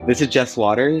This is Jess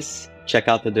Waters. Check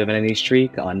out the Divinity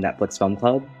streak on Netflix Film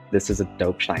Club. This is a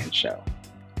dope science show.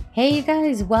 Hey, you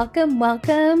guys, welcome.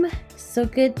 So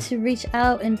good to reach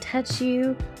out and touch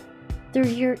you through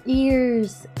your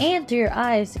ears and through your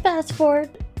eyes. Fast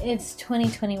forward, it's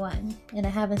 2021, and I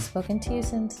haven't spoken to you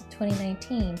since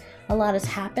 2019. A lot has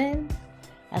happened,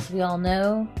 as we all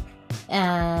know,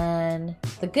 and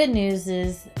the good news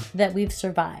is that we've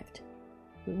survived.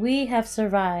 We have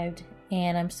survived,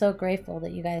 and I'm so grateful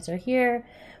that you guys are here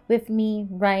with me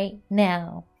right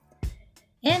now.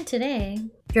 And today,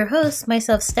 your host,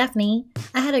 myself, Stephanie,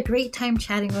 I had a great time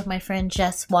chatting with my friend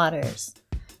Jess Waters.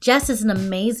 Jess is an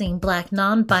amazing Black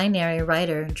non-binary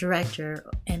writer, director,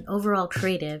 and overall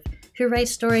creative who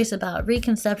writes stories about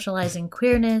reconceptualizing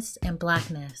queerness and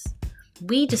Blackness.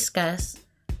 We discuss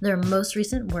their most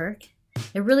recent work,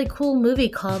 a really cool movie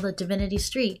called The Divinity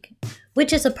Streak,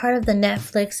 which is a part of the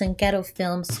Netflix and Ghetto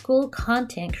Film School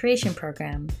Content Creation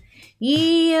Program.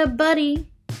 Yeah, buddy!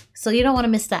 So you don't want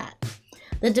to miss that.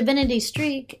 The Divinity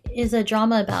Streak is a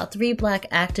drama about 3 Black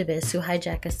activists who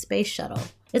hijack a space shuttle.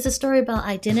 It's a story about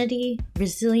identity,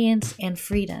 resilience, and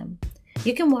freedom.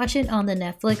 You can watch it on the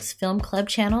Netflix Film Club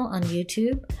channel on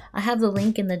YouTube. I have the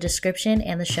link in the description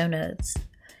and the show notes.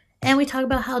 And we talk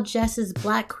about how Jess's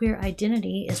Black queer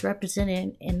identity is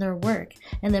represented in their work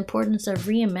and the importance of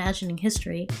reimagining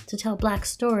history to tell Black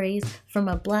stories from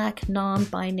a Black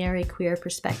non-binary queer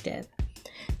perspective.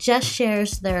 Jess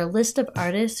shares their list of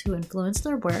artists who influenced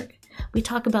their work. We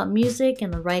talk about music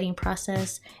and the writing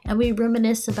process, and we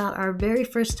reminisce about our very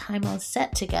first time on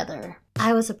set together.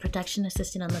 I was a production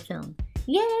assistant on the film.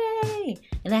 Yay!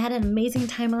 And I had an amazing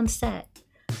time on set.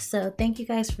 So thank you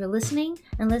guys for listening,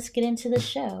 and let's get into the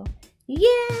show. Yeah!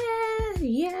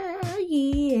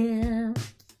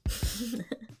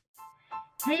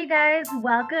 Hey you guys,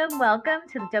 welcome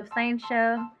to the Dope Science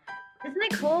Show. Isn't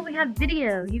it cool? We have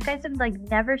video. You guys have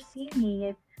never seen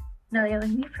me. No,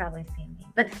 you've probably seen me,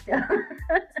 but still.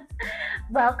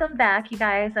 Welcome back, you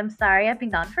guys. I'm sorry I've been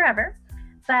gone forever,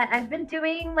 but I've been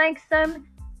doing some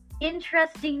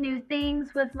interesting new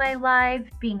things with my life,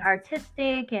 being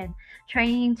artistic and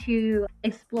trying to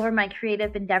explore my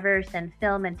creative endeavors in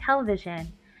film and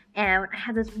television. And I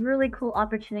had this really cool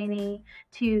opportunity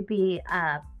to be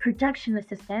a production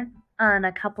assistant on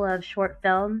a couple of short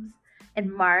films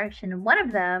in March, and one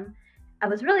of them I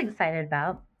was really excited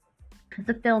about. It's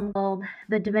a film called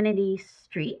The Divinity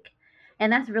Streak,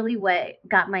 and that's really what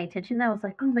got my attention. I was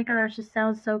like, oh my gosh, this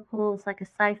sounds so cool. It's like a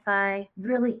sci-fi,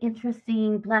 really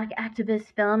interesting Black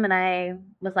activist film, and I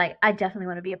was like, I definitely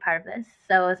want to be a part of this.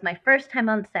 So it was my first time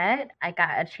on set. I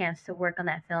got a chance to work on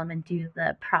that film and do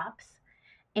the props,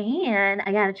 and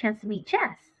I got a chance to meet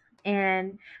Jess.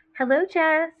 And hello,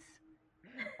 Jess.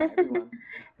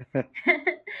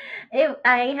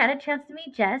 I had a chance to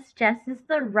meet Jess. Jess is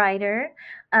the writer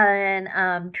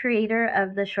and creator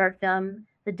of the short film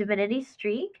The Divinity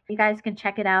Streak. You guys can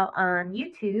check it out on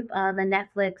YouTube on the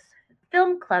Netflix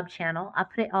Film Club channel. I'll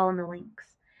put it all in the links.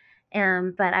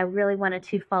 But I really wanted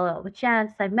to follow up with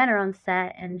Jess. I met her on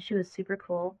set and she was super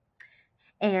cool.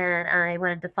 And I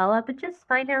wanted to follow up and just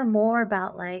find out more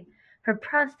about her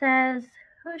process,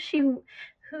 who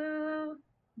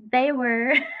they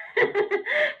were,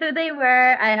 who they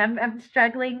were. I'm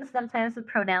struggling sometimes with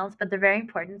pronouns, but they're very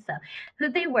important. So, who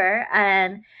they were,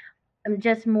 and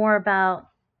just more about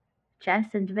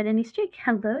Jess and Divinity Streak.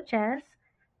 Hello, Jess.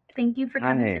 Thank you for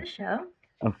coming to the Hi. show.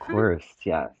 Of course,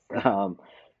 yes.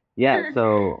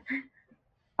 So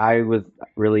I was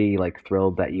really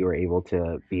thrilled that you were able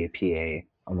to be a PA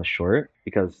on the short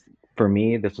because for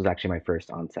me, this was actually my first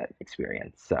on-set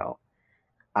experience. So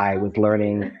I was Me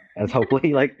learning as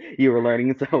hopefully you were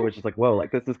learning. So it was just whoa,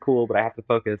 this is cool, but I have to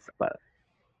focus. But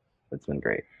it's been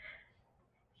great.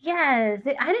 Yes,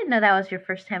 I didn't know that was your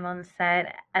first time on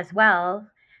set as well.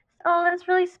 Oh, that's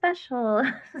really special.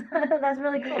 That's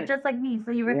really cool, just like me.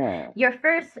 So you were Yeah. your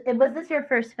first, was this your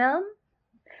first film?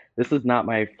 This is not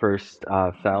my first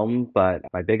film, but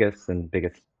my biggest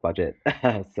budget,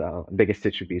 so biggest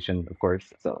distribution, of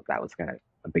course. So that was kind of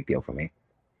a big deal for me.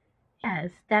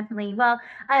 Yes, definitely. Well,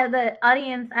 the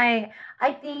audience, I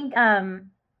think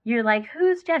you're like,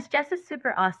 who's Jess? Jess is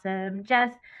super awesome.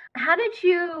 Jess, how did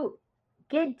you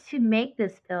get to make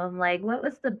this film? What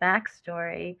was the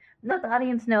backstory? Let the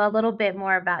audience know a little bit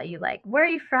more about you. Where are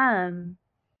you from?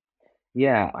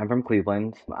 Yeah, I'm from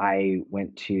Cleveland. I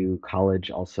went to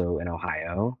college also in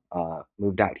Ohio.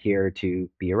 Moved out here to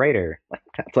be a writer.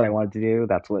 That's what I wanted to do.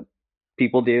 That's what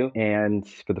people do. And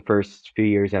for the first few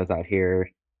years I was out here,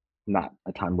 not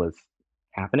a ton was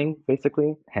happening,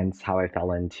 basically. Hence how I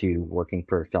fell into working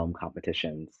for film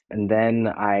competitions. And then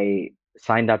I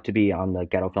signed up to be on the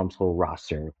Ghetto Film School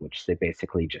roster, which they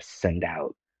basically just send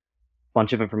out a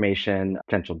bunch of information,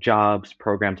 potential jobs,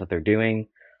 programs that they're doing.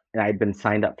 And I'd been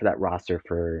signed up for that roster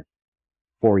for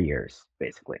 4 years,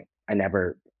 basically. I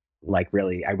never like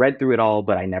really I read through it all,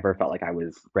 but I never felt like I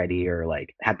was ready or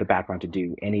like had the background to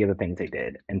do any of the things they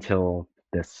did until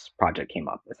this project came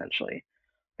up essentially.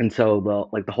 And so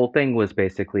the whole thing was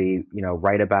basically,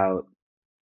 write about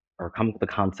or come up with a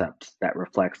concept that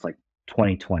reflects like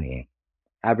 2020.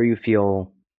 However you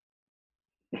feel,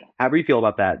 however you feel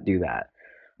about that, do that.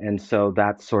 And so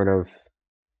that's sort of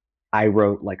I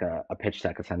wrote like a pitch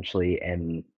deck essentially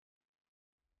in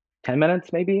 10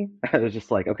 minutes maybe. I was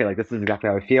just like, okay, like this is exactly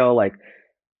how I feel. Like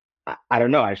I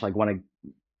don't know, I just like want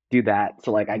to do that.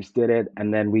 So like I just did it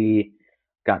and then we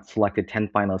got selected, 10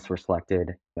 finalists were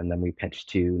selected, and then we pitched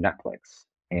to Netflix.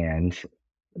 And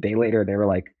a day later they were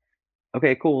like,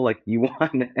 okay, cool, like you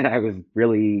won. And I was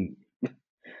really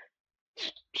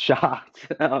shocked,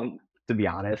 to be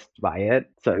honest, by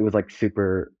it. So it was like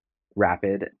super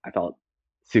rapid. I felt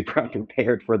super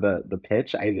unprepared for the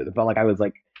pitch. I felt like I was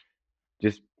like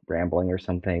just rambling or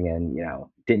something, and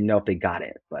didn't know if they got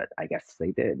it, but I guess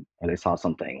they did, or they saw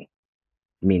something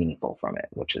meaningful from it,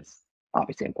 which is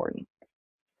obviously important.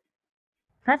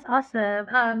 That's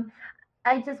awesome.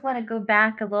 I just want to go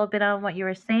back a little bit on what you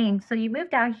were saying. So you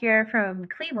moved out here from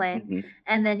Cleveland, Hmm.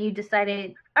 and then you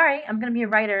decided, all right, I'm going to be a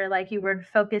writer. Like you were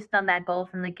focused on that goal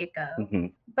from the get go, Hmm.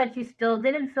 but you still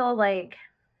didn't feel like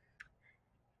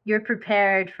you're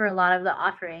prepared for a lot of the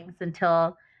offerings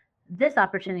until this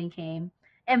opportunity came.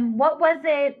 And what was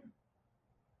it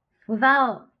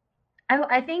without?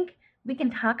 I think we can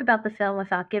talk about the film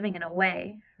without giving it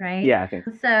away, right? Yeah, I think.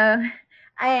 So,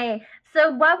 I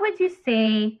so what would you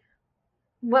say?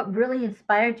 What really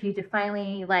inspired you to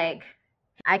finally like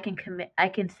I can commit, I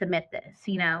can submit this,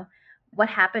 what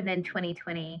happened in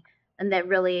 2020 and that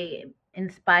really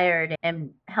inspired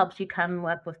and helped you come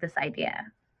up with this idea?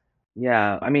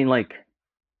 Yeah, I mean, like,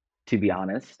 to be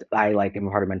honest, I like am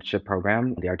a part of mentorship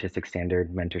program, the Artistic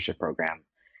Standard mentorship program.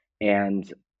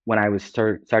 And when I was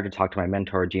started to talk to my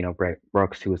mentor, Gino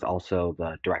Brooks, who was also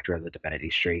the director of the Divinity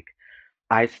Streak,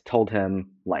 told him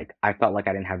like I felt like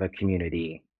I didn't have a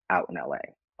community out in LA.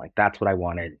 Like that's what I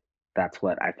wanted. That's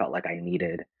what I felt like I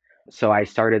needed. So I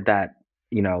started that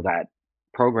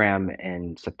program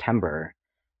in September,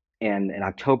 and in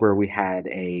October we had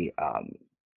a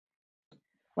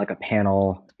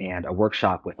panel and a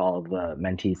workshop with all of the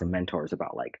mentees and mentors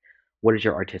about like what is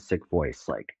your artistic voice,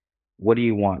 like what do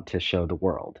you want to show the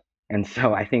world. And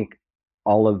so I think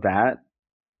all of that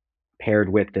paired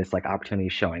with this like opportunity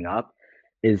showing up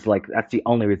is like that's the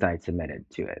only reason I submitted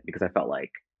to it, because I felt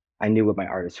like I knew what my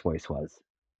artist voice was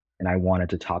and I wanted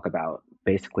to talk about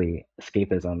basically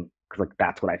escapism, because like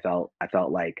that's what I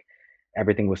felt like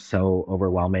everything was so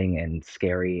overwhelming and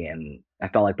scary, and I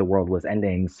felt like the world was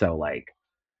ending. So like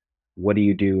what do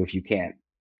you do if you can't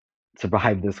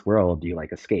survive this world? Do you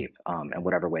like escape, in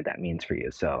whatever way that means for you?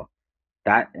 So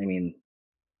I mean,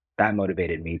 that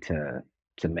motivated me to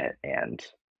submit, and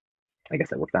I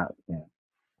guess it worked out. Yeah.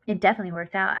 It definitely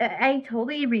worked out. I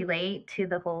totally relate to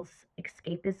the whole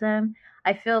escapism.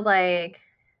 I feel like,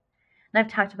 and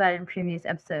I've talked about it in previous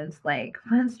episodes, like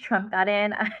once Trump got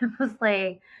in, I was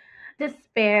like,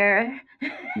 despair,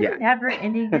 Yeah. never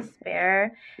ending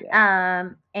despair, Yeah.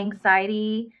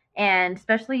 anxiety, and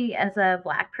especially as a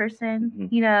black person,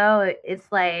 Hmm.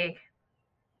 it's like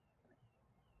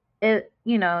it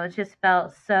just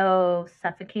felt so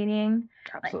suffocating.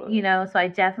 Like, Absolutely. so I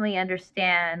definitely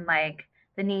understand like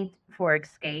the need for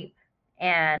escape.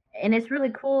 And it's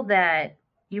really cool that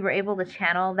you were able to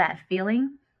channel that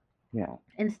feeling Yeah.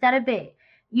 instead of it,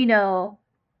 you know,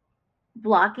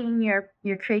 blocking your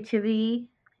creativity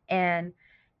and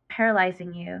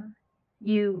paralyzing you.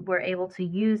 You were able to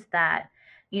use that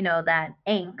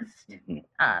angst,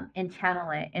 Hmm. and channel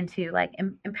it into like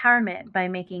empowerment by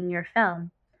making your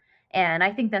film. And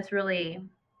I think that's really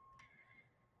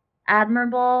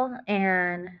admirable.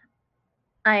 And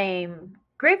I'm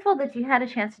grateful that you had a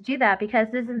chance to do that because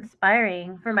it's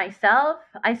inspiring for myself.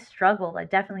 I struggled. I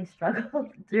definitely struggled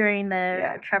during the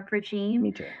Yeah. Trump regime,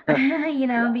 Me too.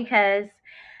 because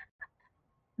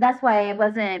that's why I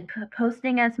wasn't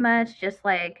posting as much. Just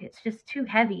like it's just too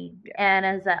heavy. Yeah. And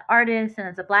as an artist and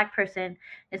as a black person,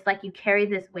 it's like you carry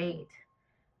this weight.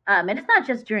 And it's not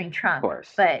just during Of Trump,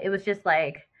 course. but it was just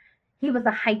like he was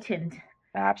a heightened,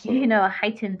 Absolutely. a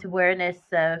heightened awareness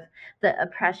of the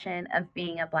oppression of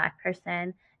being a black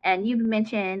person. And you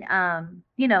mentioned,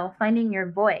 finding your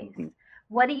voice. Hmm.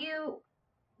 What do you,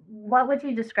 what would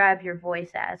you describe your voice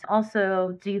as?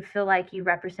 Also, do you feel like you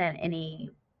represent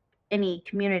any any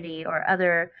community or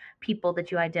other people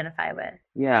that you identify with?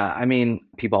 Yeah, I mean,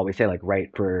 people always say, like,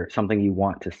 write for something you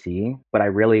want to see, but I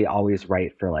really always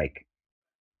write for, like,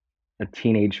 a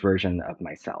teenage version of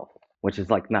myself, which is,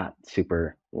 like, not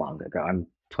super long ago. I'm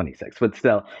 26, but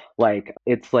still, like,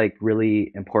 it's, like,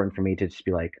 really important for me to just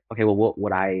be like, "Okay, well, what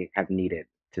would I have needed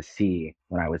to see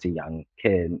when I was a young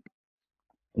kid?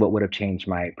 What would have changed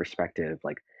my perspective,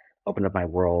 like, opened up my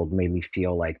world, made me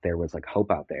feel like there was, like,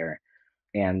 hope out there?"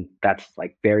 And that's,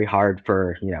 like, very hard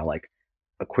for, like,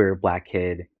 a queer Black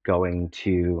kid going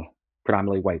to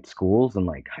predominantly white schools and,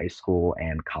 like, high school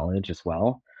and college as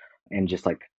well, and just,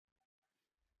 like,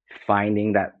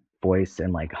 finding that voice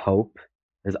and, like, hope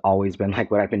has always been, like,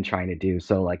 what I've been trying to do.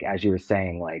 So, like, as you were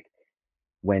saying, like,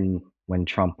 when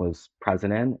Trump was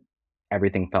president,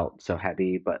 everything felt so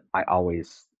heavy, but I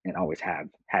always and always have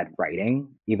had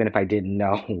writing. Even if I didn't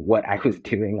know what I was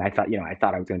doing, I thought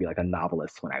I was gonna be like a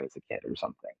novelist when I was a kid or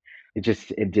something.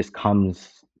 It just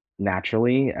comes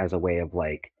naturally as a way of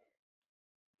like,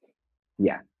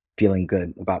 yeah, feeling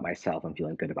good about myself and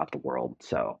feeling good about the world.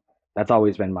 So that's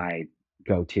always been my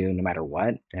go-to no matter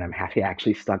what. And I'm happy I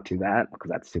actually stuck to that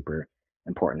because that's super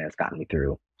important. It's gotten me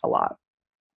through a lot.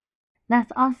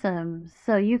 That's awesome.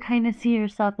 So you kind of see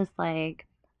yourself as like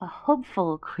a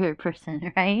hopeful queer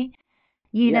person, right?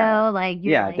 Yeah. Like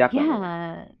you're Yeah, like, definitely.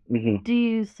 yeah. Mhm. Do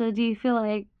you feel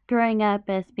like growing up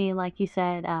as being like you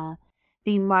said,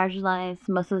 being marginalized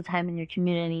most of the time in your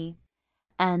community?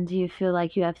 And do you feel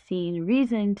like you have seen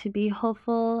reason to be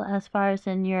hopeful as far as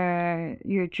in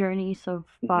your journey so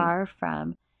Mhm. far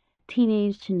from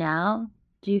teenage to now?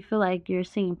 Do you feel like you're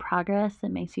seeing progress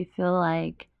that makes you feel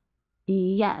like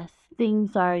yes,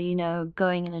 things are,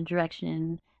 going in a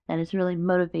direction that is really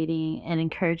motivating and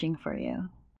encouraging for you?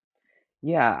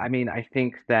 Yeah, I mean, I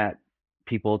think that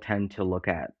people tend to look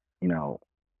at, you know,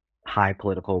 high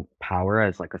political power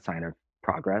as like a sign of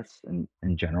progress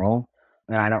in general.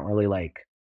 And I don't really like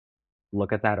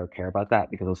look at that or care about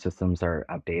that because those systems are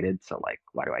outdated. So like,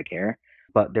 why do I care?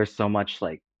 But there's so much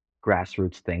like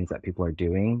grassroots things that people are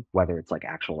doing, whether it's like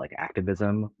actual like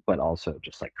activism, but also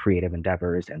just like creative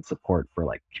endeavors and support for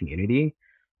like community.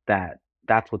 That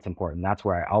that's what's important. That's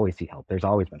where I always see hope. There's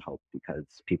always been hope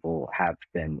because people have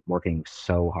been working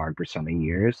so hard for so many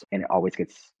years, and it always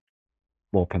gets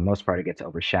well for the most part it gets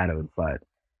overshadowed. But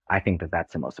I think that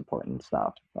that's the most important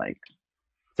stuff. Like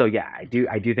so, yeah, I do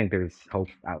think there's hope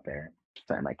out there.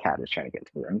 Sorry, my cat is trying to get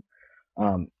to the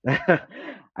room.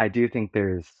 I do think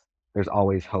there's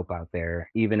always hope out there,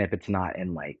 even if it's not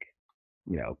in like,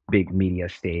 big media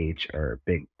stage or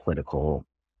big political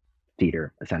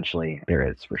theater, essentially. There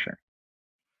is for sure.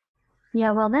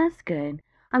 Yeah, well, that's good.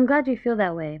 I'm glad you feel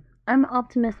that way. I'm an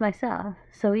optimist myself,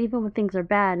 so even when things are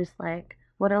bad, it's like,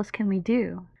 what else can we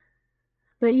do?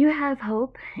 But you have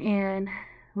hope, and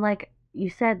like you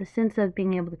said, the sense of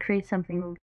being able to create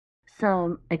something,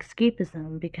 some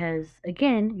escapism, because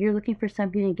again, you're looking for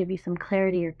something to give you some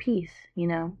clarity or peace,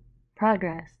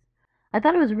 progress. I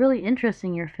thought it was really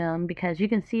interesting your film because you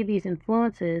can see these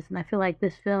influences, and I feel like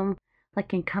this film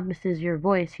like encompasses your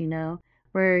voice,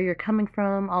 where you're coming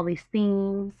from, all these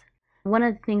themes. One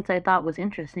of the things I thought was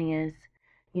interesting is,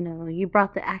 you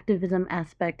brought the activism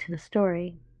aspect to the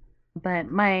story, but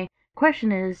my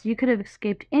question is, you could have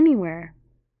escaped anywhere.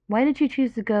 Why did you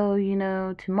choose to go,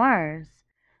 to Mars?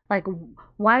 Like,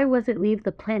 why was it leave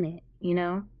the planet,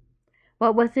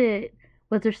 What was it?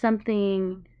 Was there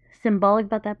something symbolic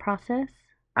about that process?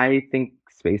 I think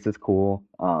space is cool.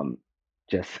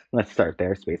 Just let's start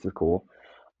there. Space is cool,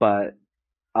 but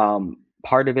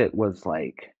part of it was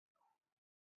like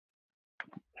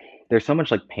there's so much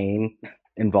like pain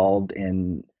involved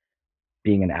in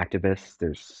being an activist.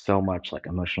 There's so much like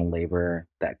emotional labor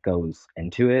that goes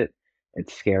into it.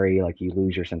 It's scary, like you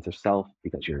lose your sense of self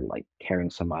because you're like caring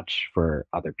so much for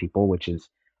other people, which is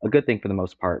a good thing for the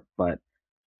most part. But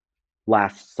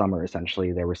last summer,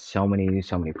 essentially, there were so many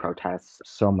protests,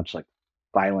 so much like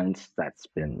violence that's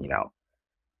been,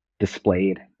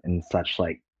 displayed in such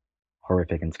like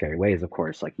horrific and scary ways, of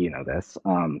course, like this.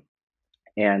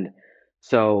 And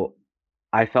so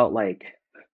I felt like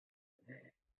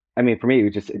I mean, for me,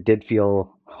 it did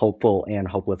feel hopeful and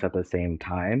hopeless at the same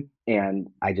time, and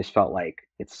I just felt like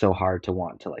it's so hard to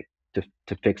want to, like,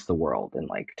 to fix the world and,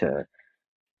 like, to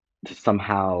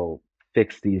somehow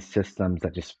fix these systems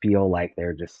that just feel like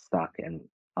they're just stuck and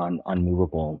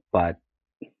unmovable, but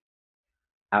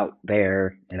out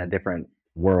there in a different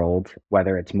world,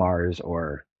 whether it's Mars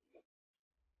or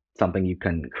something you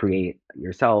can create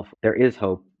yourself, there is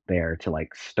hope there to,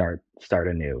 like, start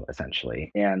anew,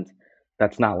 essentially, and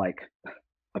that's not, like,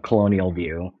 a colonial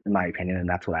view, in my opinion, and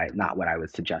that's what I not what I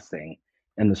was suggesting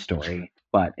in the story.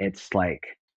 but it's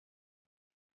like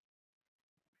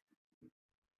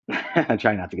I'm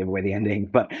trying not to give away the ending,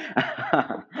 but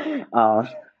uh,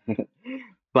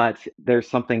 but there's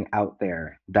something out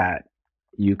there that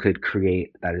you could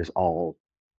create that is all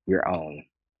your own,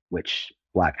 which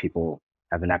Black people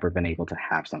have never been able to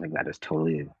have something that is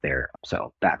totally there.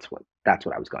 So that's what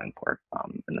I was going for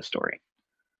in the story.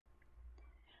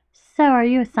 So, are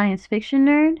you a science fiction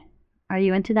nerd? Are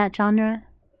you into that genre?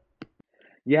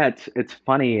 Yeah, it's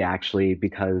funny actually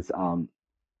because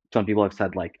some people have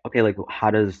said like, okay, like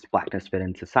how does blackness fit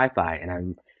into sci-fi? And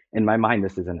I'm in my mind,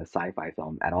 this isn't a sci-fi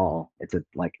film at all. It's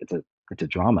a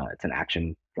drama. It's an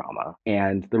action drama.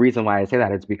 And the reason why I say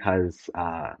that is because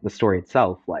the story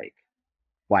itself, like,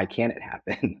 why can't it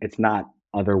happen? It's not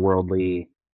otherworldly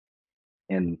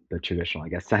in the traditional, I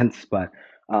guess, sense, but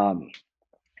um,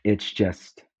 it's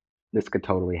just this could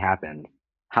totally happen.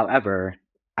 However,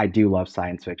 I do love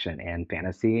science fiction and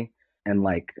fantasy, and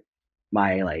like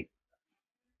my like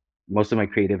most of my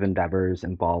creative endeavors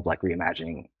involve like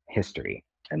reimagining history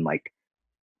and like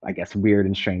I guess weird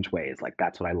and strange ways. Like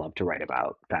that's what I love to write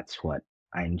about. That's what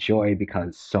I enjoy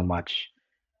because so much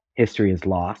history is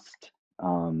lost,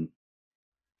 um,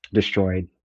 destroyed.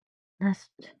 That's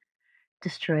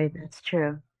destroyed. That's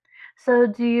true. So,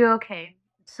 do you okay?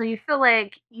 So, you feel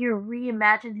like you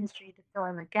reimagine history to fill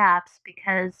in the gaps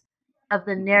because of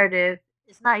the Mhm. narrative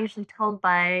is not usually told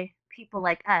by people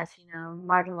like us,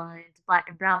 marginalized black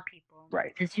and brown people.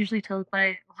 Right. It's usually told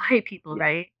by white people, Yeah.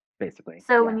 right? Basically.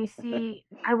 So, when Yeah. you see,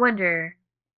 I wonder,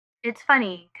 it's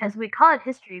funny because we call it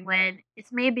history when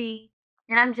it's maybe,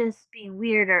 and I'm just being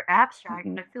weird or abstract,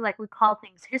 Hmm. but I feel like we call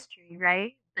things history,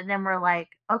 right? But then we're like,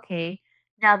 okay,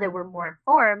 now that we're more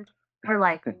informed, we're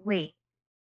like, wait,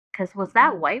 because was Hmm.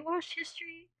 that whitewashed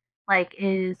history? Like,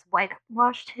 is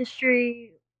whitewashed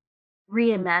history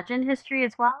reimagined history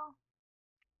as well?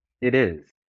 It is.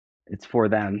 It's for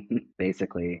them,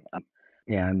 basically.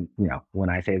 And when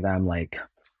I say them, like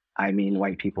I mean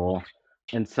white people.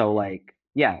 And so like,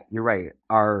 yeah, you're right.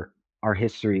 Our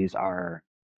histories are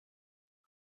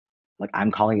like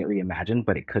I'm calling it reimagined,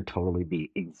 but it could totally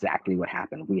be exactly what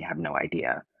happened. We have no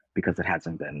idea because it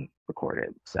hasn't been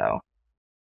recorded. So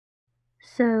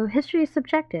So, history is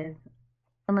subjective,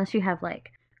 unless you have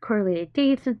like correlated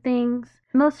dates and things.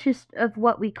 Most just of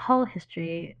what we call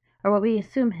history, or what we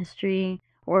assume history,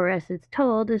 or as it's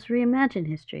told, is reimagined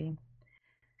history.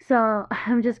 So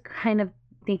I'm just kind of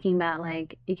thinking about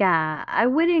like, yeah, I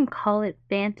wouldn't call it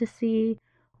fantasy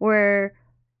or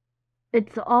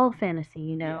it's all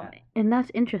fantasy, yeah, and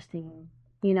that's interesting.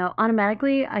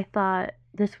 Automatically I thought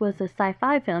this was a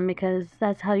sci-fi film because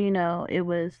that's how it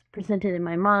was presented in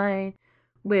my mind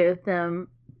with the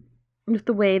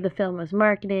way the film was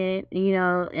marketed,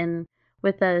 and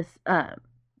with us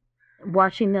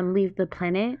watching them leave the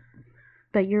planet.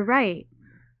 But you're right,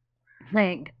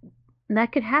 like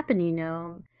that could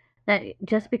happen, that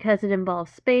just because it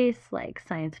involves space, like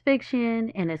science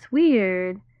fiction, and it's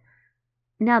weird.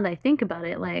 Now that I think about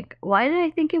it, like, why did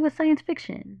I think it was science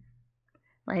fiction?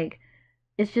 Like,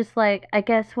 it's just like, I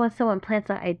guess once someone plants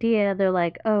that idea, they're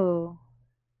like, oh,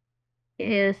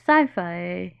 it's sci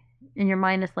fi. And your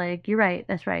mind is like, you're right,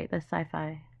 that's sci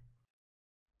fi.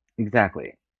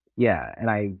 exactly. Yeah, and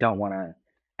I don't want to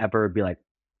ever be like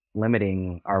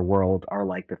limiting our world or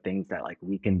like the things that like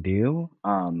we can do.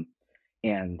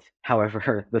 And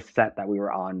however, the set that we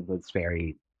were on was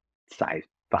very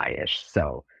sci-fi-ish.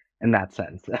 So in that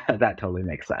sense, that totally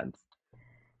makes sense.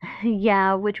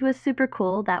 Yeah, which was super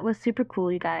cool. That was super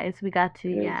cool, you guys. It was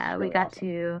We really got awesome.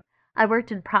 to, I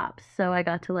worked in props, so I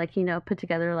got to, like, put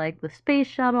together, like, the space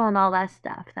shuttle and all that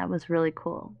stuff. That was really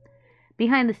cool.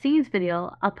 Behind the scenes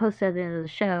video, I'll post at the end of the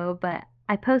show, but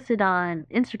I posted on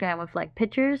Instagram with, like,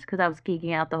 pictures because I was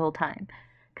geeking out the whole time.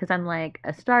 Because I'm, like,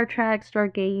 a Star Trek,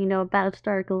 Stargate,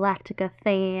 Battlestar Galactica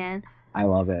fan. I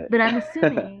love it. But I'm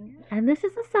assuming, and this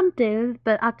is assumptive,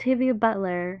 but Octavia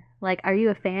Butler, like, are you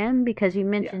a fan? Because you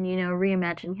Yeah. mentioned,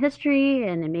 reimagining history,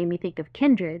 and it made me think of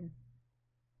Kindred.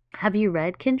 Have you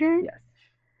read Kindred? Yes.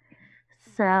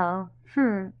 So,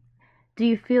 do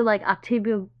you feel like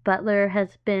Octavia Butler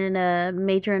has been a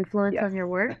major influence Yes. on your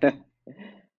work?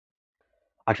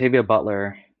 Octavia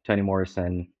Butler, Toni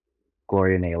Morrison,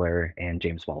 Gloria Naylor, and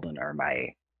James Baldwin are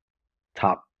my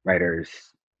top writers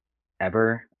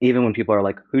ever. Even when people are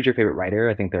like, "Who's your favorite writer?"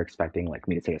 I think they're expecting like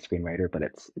me to say a screenwriter, but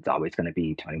it's always going to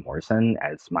be Toni Morrison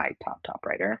as my top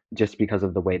writer, just because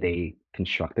of the way they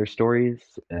construct their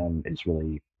stories. Is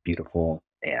really beautiful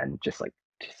and just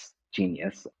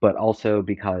genius. But also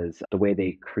because the way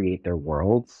they create their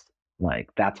worlds,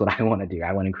 like that's what I want to do.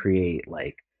 I want to create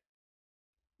like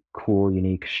cool,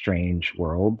 unique, strange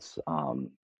worlds.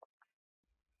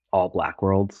 all black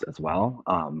worlds as well.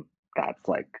 That's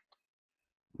like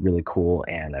really cool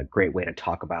and a great way to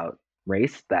talk about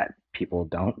race that people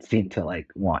don't seem to like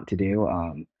want to do.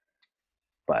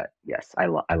 But yes, I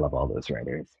love all those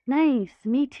writers. Nice,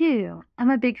 me too. I'm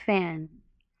a big fan.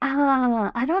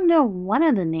 I don't know one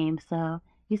of the names though.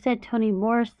 You said Toni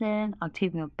Morrison,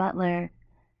 Octavia Butler,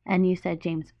 and you said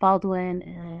James Baldwin,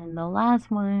 and the last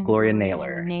one, Gloria Gloria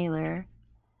Naylor. Naylor.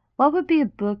 What would be a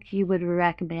book you would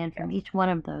recommend from Yes. each one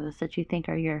of those that you think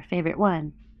are your favorite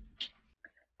one?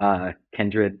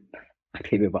 Kindred,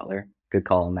 Octavia Butler. Good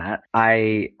call on that.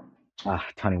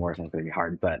 Toni Morrison's gonna be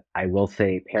hard, but I will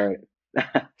say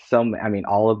I mean,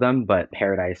 all of them, but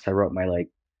Paradise. I wrote my like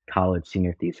college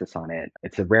senior thesis on it.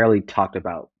 It's a rarely talked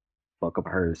about book of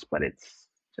hers, but it's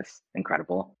just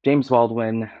incredible. James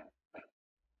Baldwin.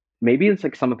 Maybe it's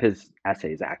like some of his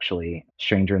essays actually.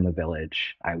 Stranger in the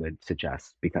Village, I would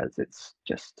suggest because it's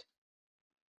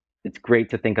great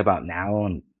to think about now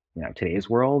and today's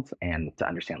world and to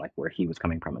understand like where he was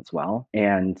coming from as well.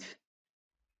 And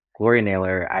Gloria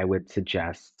Naylor, I would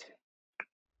suggest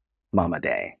Mama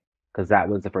Day because that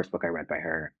was the first book I read by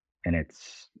her, and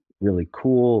it's really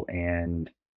cool and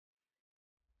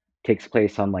takes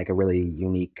place on like a really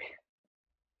unique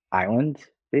island,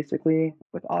 basically,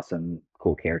 with awesome,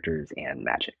 cool characters and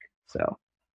magic. So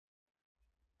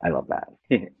I love that.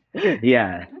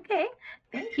 Yeah, Okay,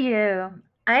 thank you.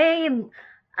 I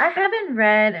I haven't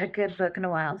read a good book in a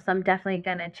while, so I'm definitely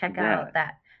gonna check yeah. out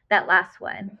that last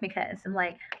one because I'm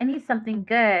like, I need something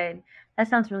good. That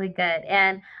sounds really good.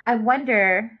 And I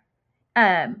wonder,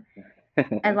 um,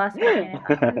 I lost my train of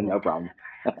thought. What was No problem.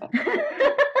 that part?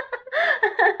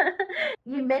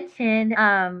 You mentioned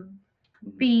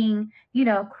being,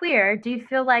 queer. Do you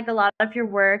feel like a lot of your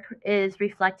work is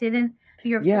reflected in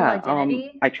your full Yeah,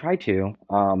 identity? I try to.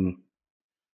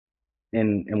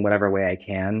 In whatever way I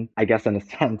can. I guess in a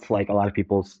sense, like a lot of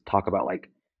people talk about like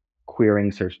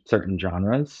queering certain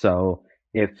genres. So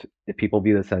if people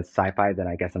view this as sci-fi, then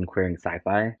I guess I'm queering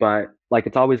sci-fi. But like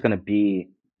it's always going to be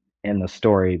in the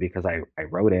story because I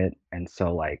wrote it, and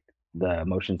so like the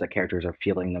emotions that characters are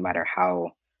feeling, no matter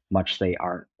how much they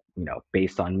aren't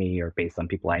based on me or based on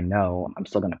people I know, I'm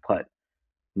still going to put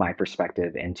my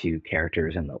perspective into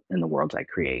characters in the worlds I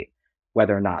create,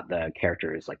 whether or not the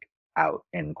character is like out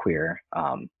and queer.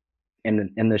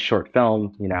 In this short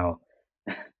film,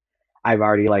 I've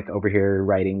already like over here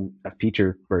writing a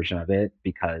feature version of it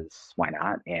because why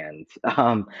not? And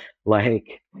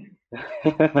like,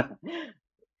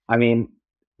 I mean,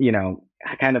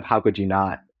 kind of how could you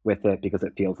not with it because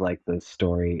it feels like the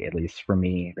story, at least for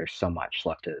me, there's so much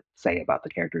left to say about the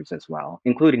characters as well,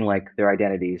 including like their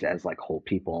identities as like whole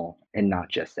people and not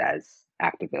just as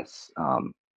activists.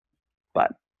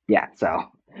 But yeah,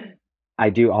 so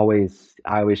I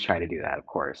always try to do that, of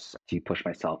course, to push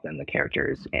myself in the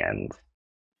characters and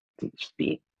to just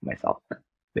be myself,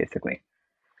 basically.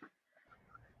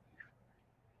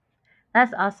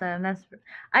 That's awesome.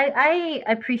 I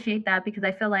appreciate that because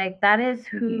I feel like that is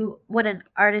Hmm. who what an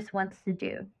artist wants to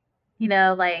do.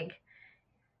 Like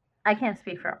I can't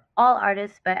speak for all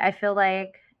artists, but I feel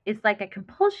like it's like a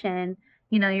compulsion.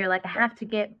 You're like I Right. have to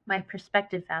get my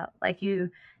perspective out. Like you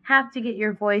have to get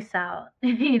your voice out,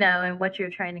 and what you're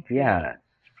trying to create. Yeah,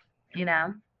 You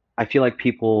know. I feel like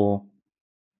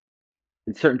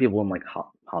certain people in like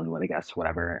Hollywood, I guess,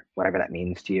 whatever that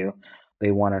means to you,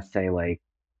 they want to say like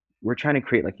we're trying to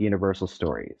create like universal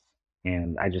stories,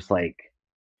 and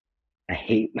I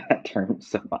hate that term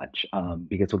so much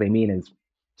because what they mean is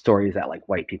stories that like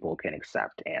white people can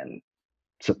accept and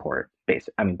support.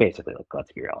 I mean, basically, like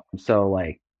let's be real. So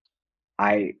like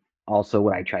I also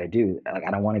what I try to do, like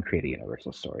I don't want to create a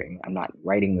universal story. I'm not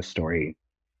writing the story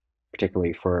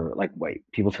particularly for like white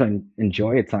people to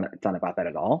enjoy. It's not about that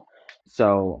at all.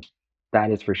 So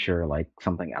that is for sure like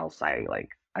something else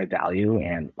I value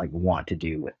and like want to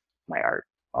do with my art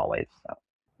always. So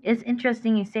It's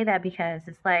interesting you say that because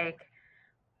it's like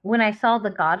when I saw The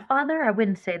Godfather, I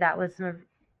wouldn't say that was a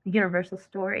universal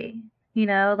story.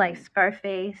 Like mhm.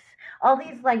 Scarface, all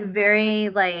these like very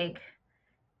like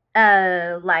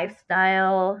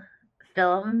lifestyle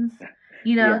films.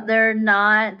 Yeah, They're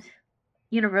not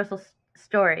universal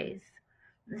stories.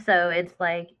 So it's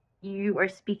like you are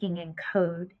speaking in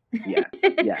code yeah,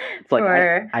 yeah. It's like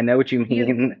for I know what you you.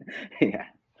 mean. Yeah,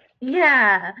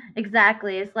 Yeah,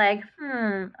 exactly. It's like,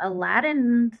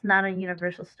 Aladdin's not a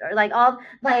universal story. Like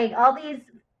all these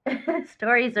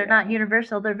stories are not yeah,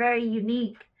 universal. They're very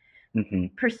unique hmm,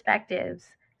 perspectives.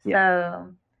 yeah,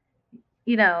 So,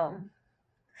 you know,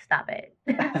 stop it.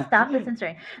 Stop the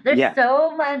censoring. There's yeah,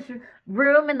 so much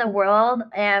room in the world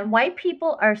and white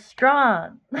people are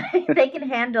strong. They can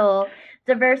handle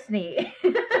diversity.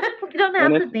 We don't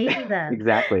And have if to baby them.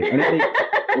 exactly, and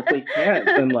if they can't,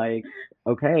 then like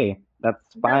okay,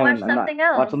 that's Then fine. watch I'm not something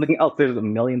watch else. something else. There's a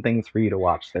million things for you to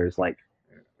watch. There's like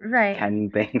Right. 10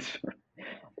 things for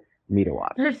me to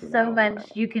watch. There's You so know,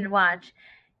 much you can watch.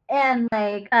 And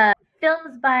like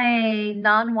films by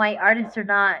non-white artists are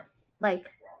not like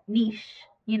niche.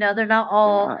 You know, they're not they're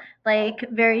all not. like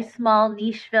very small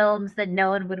niche films that no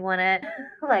one would want to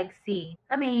like see.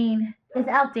 I mean, it's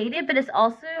outdated, but it's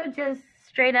also just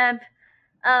straight up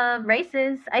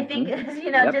racist. I think Hmm. is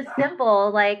Yep. just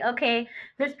simple. Like, okay,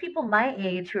 there's people my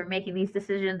age who are making these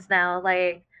decisions now.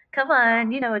 Like, come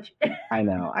on, you know what? I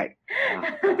know. Oh God,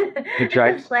 it It's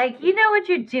drives. like you know what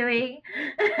you're doing.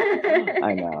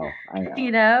 I know. I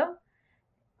You know. know,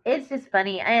 it's just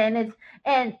funny, and it's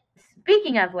and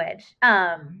speaking of which,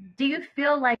 do you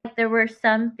feel like there were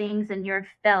some things in your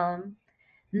film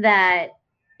that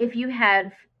if you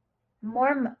had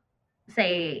more,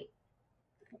 say,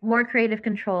 more creative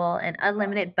control and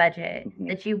unlimited budget Hmm.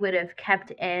 that you would have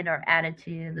kept in or added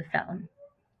to the film?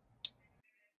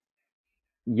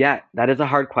 Yeah, that is a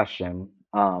hard question.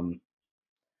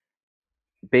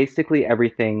 Basically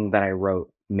everything that I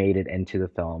wrote made it into the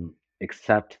film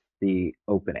except the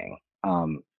opening.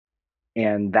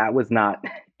 And that was not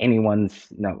anyone's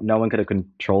no one could have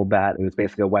controlled that. It was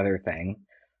basically a weather thing.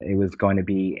 It was going to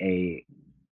be a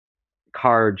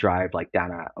car drive like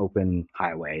down an open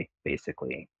highway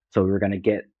basically. So we were going to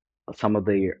get some of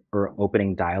the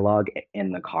opening dialogue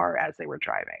in the car as they were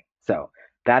driving. So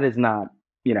that is not,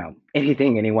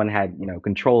 anything anyone had,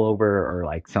 control over or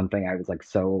like something I was like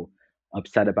so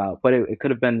upset about. But it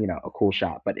could have been, a cool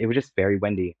shot, but it was just very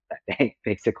windy that day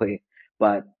basically.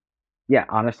 But yeah,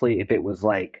 honestly, if it was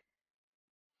like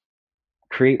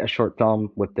create a short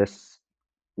film with this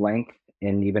length,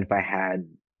 and even if I had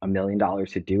 $1 million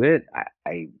to do it,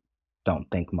 I don't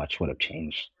think much would have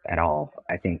changed at all.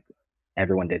 I think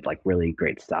everyone did like really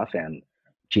great stuff, and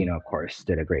Gina, of course,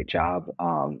 did a great job.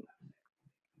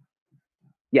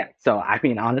 Yeah, so I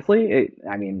mean, honestly,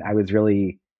 I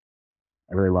really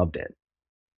loved it.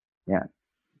 Yeah,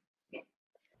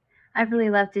 I really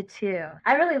loved it too.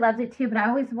 I really loved it too, but I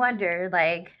always wonder,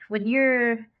 like, when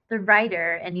you're the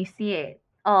writer and you see it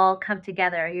all come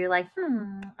together, you're like,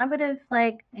 I would have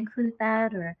like included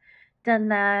that or done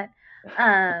that.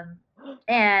 Um,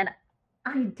 and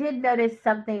I did notice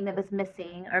something that was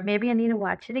missing, or maybe I need to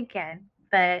watch it again.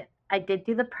 But I did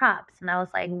do the props, and I was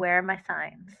like, where are my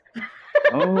signs?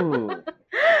 oh,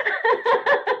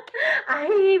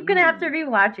 I'm gonna have to hmm.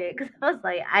 rewatch it because I was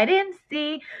like, I didn't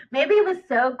see. Maybe it was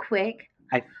so quick.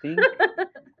 I think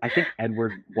I think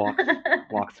Edward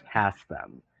walks past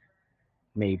them,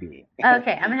 maybe.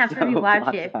 Okay, I'm gonna have to So rewatch lots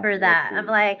of it time. for We'll that. I'm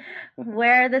see. like,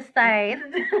 where are the signs?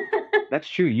 That's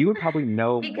true. You would probably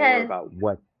know more Because about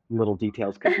what little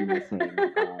details could be missing.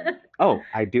 Oh,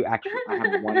 I do actually. I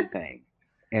have one thing,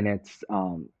 and it's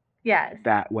yes.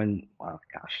 that when. Oh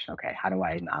gosh. Okay. How do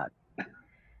I not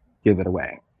give it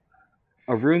away?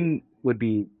 A room would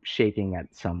be shaking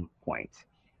at some point,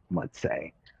 let's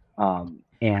say,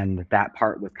 and that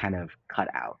part was kind of cut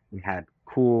out. We had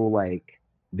cool like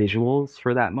visuals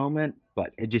for that moment,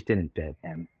 but it just didn't fit,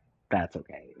 and that's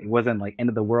okay. It wasn't like end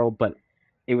of the world, but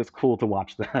it was cool to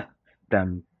watch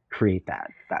them create that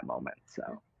moment.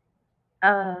 So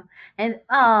Oh, and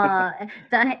I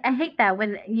hate that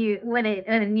when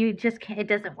you just can't, it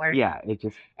doesn't work. yeah, it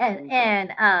just didn't fit.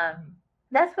 And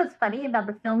that's what's funny about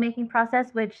the filmmaking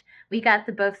process, which we got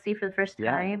to both see for the first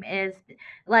Yeah. time, is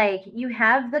like you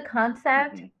have the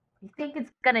concept, Hmm. you think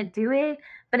it's gonna do it,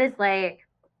 but it's like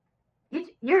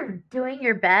you're doing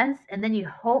your best, and then you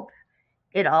hope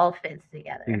it all fits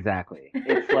together. Exactly.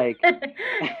 It's like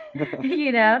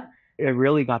You know? it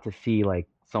really got to see like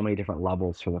so many different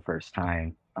levels for the first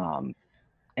time.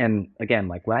 And again,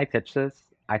 like when I pitched this,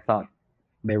 I thought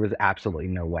there was absolutely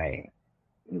no way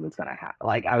it was gonna happen.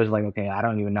 Like I was like, okay, I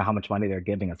don't even know how much money they're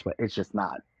giving us, but it's just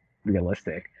not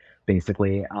realistic,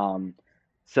 basically.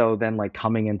 So then like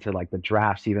coming into like the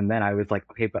drafts, even then I was like,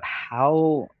 okay, but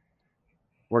how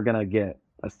we're gonna get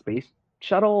a space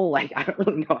shuttle? Like I don't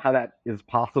really know how that is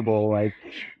possible. Like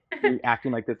you're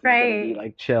acting like this is gonna be Right.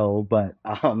 like chill, but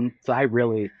so I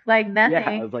really, Like yeah,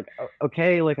 I nothing. was like,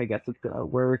 okay, like I guess it's gonna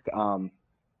work.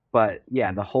 But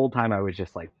yeah, the whole time I was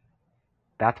just like,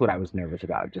 that's what I was nervous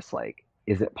about. Just like,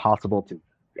 is it possible to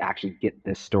actually get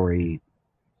this story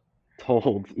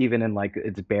told, even in like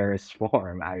its barest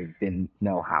form? I didn't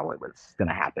know how it was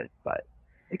gonna happen, but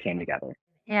it came together.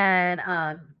 And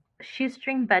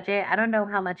shoestring budget. I don't know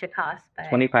how much it costs, but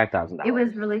 $25,000. it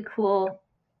was really cool.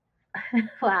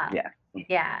 Wow. Yeah.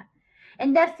 Yeah.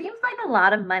 And that seems like a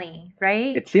lot of money,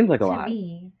 right? It seems like a To lot,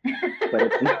 me. but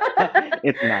it's not.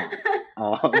 It's not.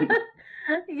 Um,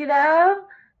 You know?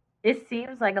 It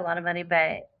seems like a lot of money,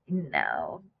 but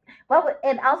no. Well,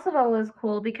 and also what was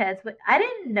cool because I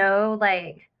didn't know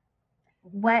like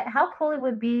what how cool it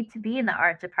would be to be in the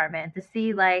art department to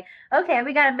see like, okay,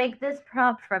 we got to make this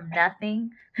prompt from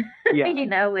nothing,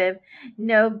 yeah, with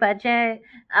no budget.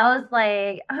 I was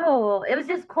like, oh, it was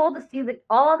just cool to see that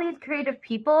all these creative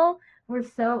people were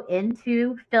so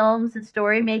into films and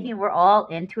story hmm making. We're all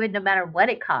into it no matter what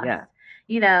it costs, yeah,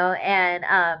 and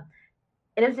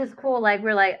it was just cool. Like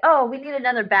we're like, oh, we need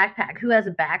another backpack. Who has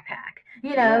a backpack?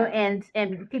 yeah,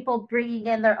 And people bringing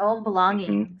in their own hmm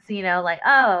belongings. Like,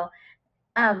 oh,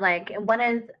 like one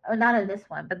is not in this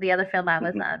one, but the other film I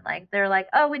was hmm on. Like they're like,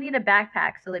 oh, we need a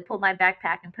backpack, so they pulled my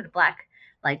backpack and put a black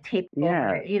like tape over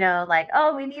yeah, it. Like,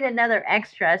 oh, we need another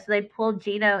extra, so they pulled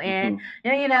Gino in. hmm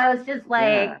It's just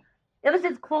yeah. like it was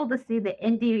just cool to see the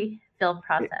indie film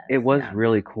It process. was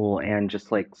really cool and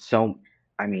just like so.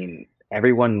 I mean,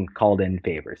 everyone called in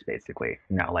favors basically.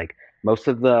 Like most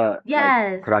of the like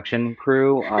Yes. production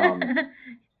crew,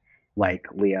 like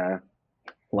Leah,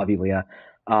 love you, Leah.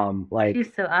 Like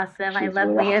She's so awesome. I she's love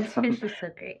really Leah too. awesome. She's so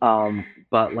great.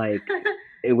 But like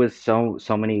it was so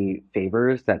many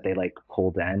favors that they like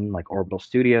pulled in, like Orbital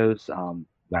Studios.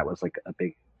 That was like a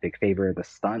big favor. The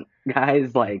stunt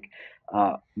guys, like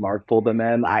Mark pulled them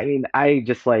in. I mean, I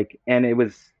just like, and it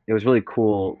was really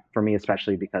cool for me,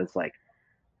 especially because like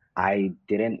I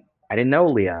didn't know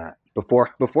Leah before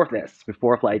this,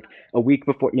 before like a week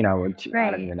before, or two,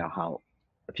 I don't Right. even know how,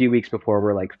 a few weeks before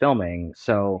we're like filming.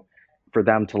 So for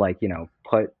them to like,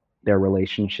 put their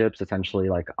relationships essentially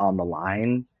like on the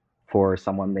line for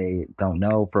someone they don't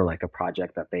know for like a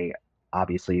project that they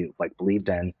obviously like believed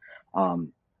in,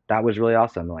 um, that was really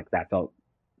awesome. Like that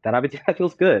obviously that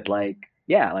feels good. Like,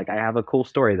 yeah, like I have a cool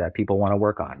story that people want to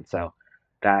work on. So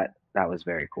that was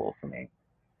very cool for me.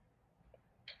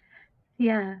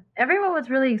 Yeah. Everyone was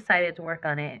really excited to work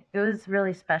on it. It was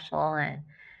really special and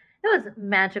it was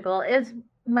magical. It was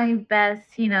my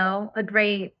best, a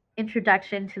great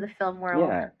introduction to the film world.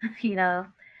 Yeah. you know,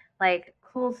 like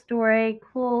cool story,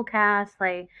 cool cast,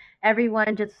 like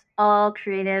everyone just all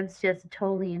creatives just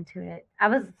totally into it. I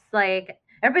was like,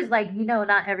 everybody's like,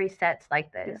 not every set's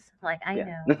like Yeah. this. Like, I Yeah.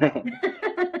 know,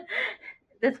 but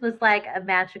this was like a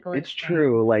magical It's experience,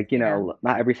 true. Like, you know?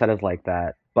 not every set is like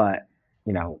that, but,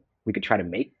 we could try to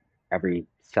make every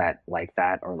set like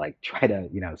that or like try to,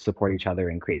 support each other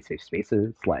and create safe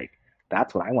spaces. Like,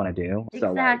 that's what I want to do.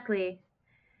 So like Exactly.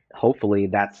 hopefully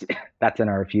that's that's in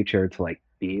our future to like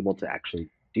be able to actually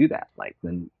do that. Like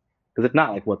then because if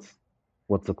not, like what's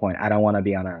the point? I don't want to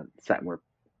be on a set where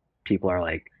people are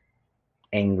like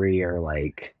angry or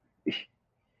like,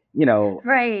 you know,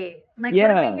 Right. Like,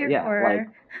 what are we yeah, here yeah, like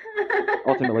for?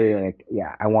 ultimately, like,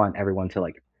 yeah, I want everyone to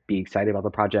like be excited about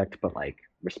the project, but like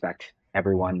respect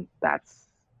everyone. That's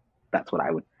what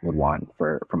I would want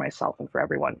for myself and for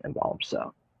everyone involved.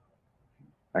 So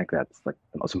I think that's like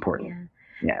the most important.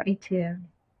 Yeah, Yeah. me too.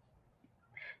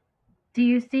 Do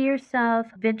you see yourself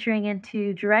venturing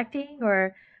into directing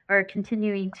or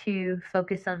continuing to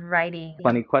focus on writing?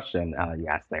 Funny question you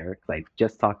asked there, 'cause I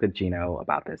just talked to Gino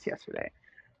about this yesterday.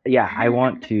 Yeah, I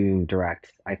want to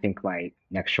direct, I think my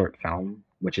next short film,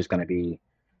 which is going to be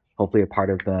hopefully a part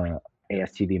of the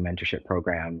ASTV mentorship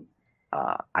program.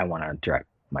 I want to direct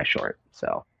my short.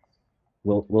 So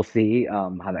we'll see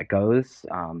how that goes.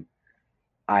 I'm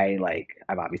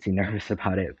obviously nervous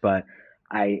about it, but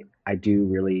I do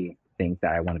really think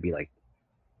that I want to be like,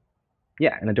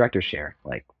 yeah, in a director's chair.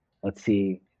 Like, let's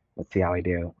see let's see how I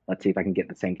do. Let's see if I can get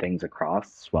the same things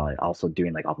across while also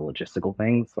doing like all the logistical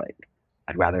things. Like,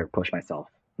 I'd rather push myself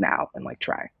now and like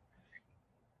try.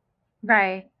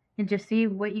 Right. And just see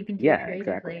what you can do Yeah,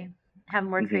 exactly. creatively. Have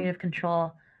more hmm creative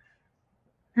control.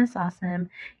 That's awesome.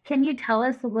 Can you tell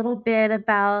us a little bit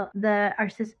about the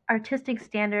artistic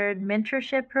standard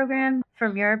mentorship program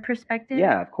from your perspective?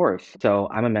 Yeah, of course. So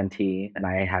I'm a mentee and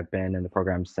I have been in the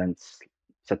program since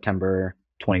September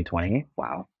 2020.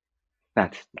 Wow.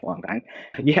 That's a long time.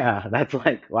 Yeah, that's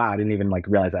like, wow, I didn't even like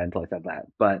realize that until I said that.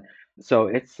 But so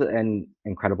it's an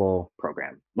incredible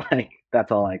program. Like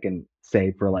that's all I can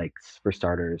say for like for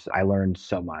starters. I learned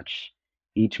so much.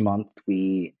 Each month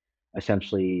we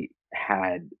essentially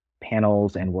had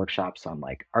panels and workshops on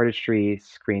like artistry,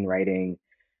 screenwriting,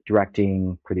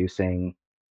 directing, producing,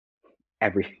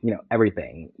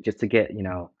 everything just to get,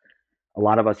 a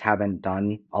lot of us haven't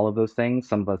done all of those things.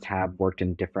 Some of us have worked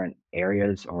in different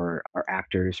areas or are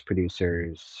actors,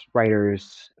 producers,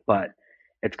 writers, but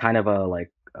it's kind of a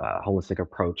like holistic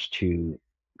approach to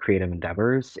creative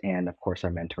endeavors. And of course, our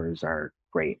mentors are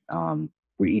great.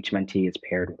 We each mentee is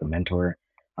paired with a mentor.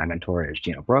 My mentor is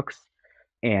Gina Brooks,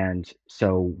 and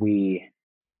so we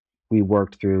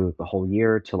worked through the whole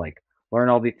year to like learn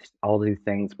all these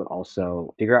things, but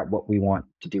also figure out what we want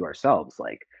to do ourselves.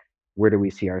 Like, where do we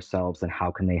see ourselves, and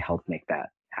how can they help make that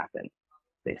happen,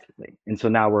 basically. And so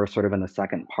now we're sort of in the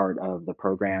second part of the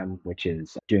program, which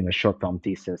is doing a short film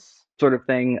thesis sort of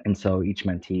thing. And so each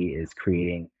mentee is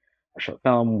creating a short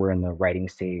film. We're in the writing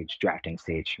stage, drafting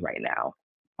stage right now.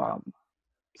 Um,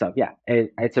 so yeah,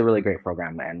 it's a really great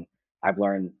program, and I've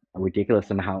learned a ridiculous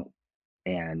amount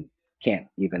and can't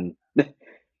even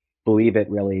believe it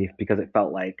really, because it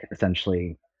felt like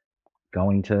essentially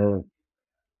going to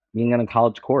being in a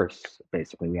college course.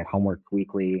 Basically, we had homework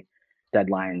weekly,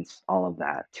 deadlines, all of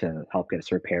that to help get us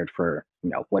prepared for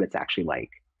what it's actually like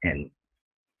in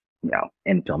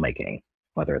in filmmaking,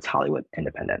 whether it's Hollywood,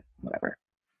 independent, whatever.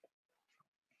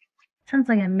 Sounds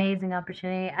like an amazing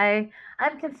opportunity.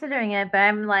 I'm considering it, but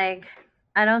I'm like,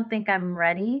 I don't think I'm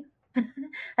ready.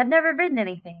 I've never written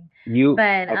anything, You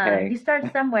but okay? you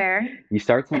start somewhere. You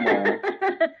start somewhere.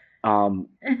 Um,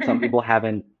 some people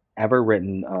haven't ever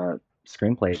written a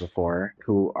screenplay before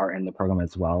who are in the program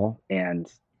as well,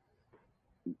 and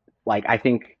like I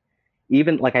think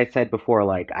even like I said before,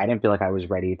 like I didn't feel like I was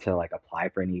ready to like apply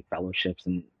for any fellowships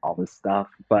and all this stuff,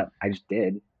 but I just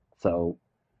did. So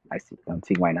don't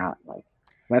see why not. Like,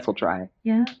 might as well try.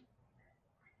 Yeah,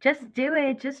 just do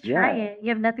it. Just try Yeah, it. You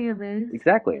have nothing to lose. You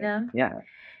exactly. know. Yeah.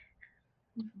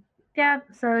 Yeah.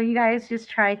 So you guys just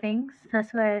try things.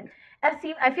 That's what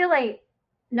I feel like.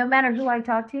 No matter who I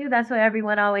talk to, that's what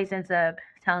everyone always ends up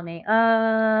telling me.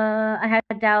 I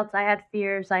had doubts. I had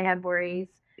fears. I had worries,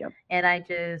 Yep. and I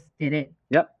just did it.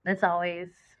 Yep. That's always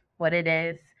what it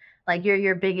is. Like you're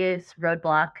your biggest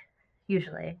roadblock,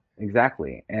 usually.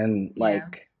 Exactly. And Yeah.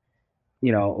 like,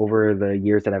 over the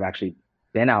years that I've actually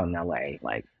been out in LA,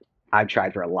 like I've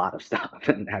tried for a lot of stuff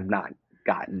and have not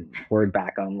gotten word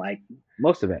back on like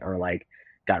most of it, or like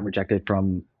gotten rejected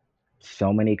from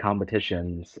so many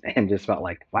competitions and just felt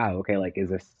like, wow, okay, like is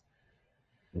this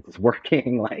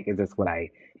working? Like, is this what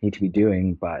I need to be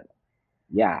doing? But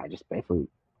yeah, I just basically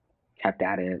kept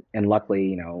at it. And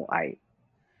luckily, I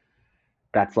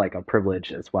that's like a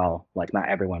privilege as well. Like not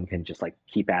everyone can just like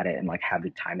keep at it and like have the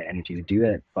time and energy to do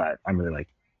it. But I'm really like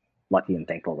lucky and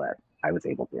thankful that I was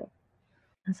able to.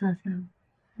 That's awesome.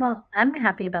 Well, I'm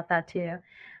happy about that too.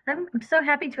 I'm so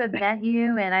happy to have met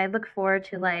you, and I look forward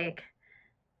to like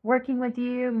working with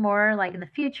you more like in the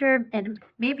future, and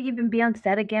maybe even be on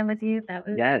set again with you. That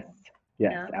would be Yes. cool. You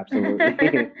Yes, know.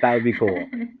 absolutely. That would be cool.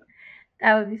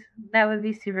 That would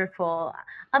be super cool.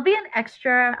 I'll be an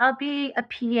extra. I'll be a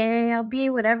PA. I'll be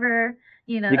whatever.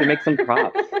 You know. You can make some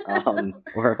props.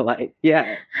 Or like,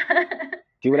 yeah,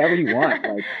 do whatever you want.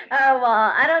 Like, Oh well,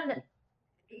 I don't.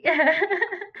 Yeah.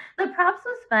 The props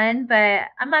was fun, but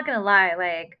I'm not gonna lie,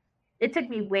 like it took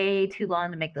me way too long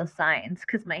to make those signs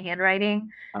because my handwriting.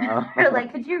 They're uh,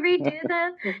 like, could you redo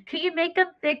them? Can you make them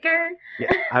thicker?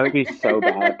 yeah, I would be so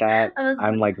bad at that. I was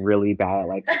I'm like, like really bad at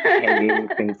like hanging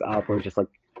things up or just like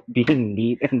being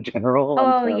neat in general. I'm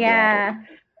oh terrible at it.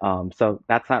 yeah. So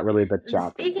that's not really the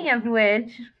job for me. Speaking of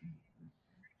which,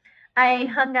 I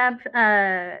hung up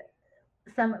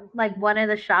some like one of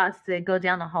the shots to go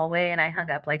down the hallway, and I hung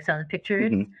up like some of the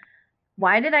pictures. Mhm.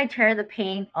 Why did I tear the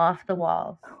paint off the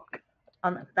walls?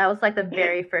 That was like the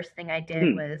very first thing I did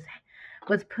Mm,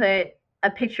 was put a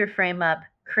picture frame up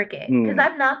cricket because mm,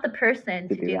 I'm not the person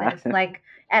to to do do that. this. Like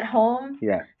at home,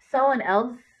 Yeah. someone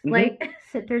else Hmm. like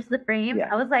centers the frames. Yeah.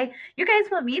 I was like, you guys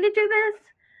want me to do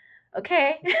this?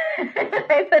 Okay.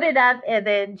 I put it up, and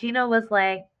then Gino was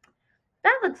like,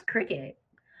 that looks cricket.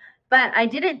 But I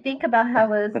didn't think about how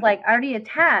it was like already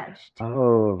attached,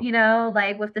 Oh.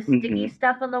 like with the sticky Hmm.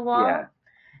 stuff on the Yeah. wall.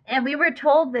 And we were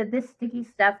told that this sticky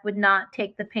stuff would not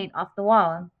take the paint off the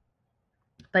wall,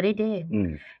 but it did.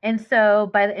 Mm. And so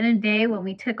by the end of the day, when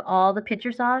we took all the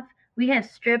pictures off, we had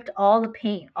stripped all the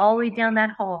paint all the way down that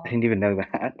I hall. didn't even know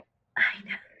that. I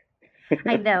know.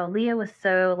 I know. Leah was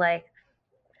so like,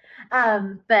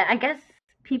 but I guess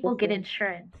people get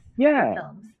insurance for Yeah,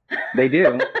 films. they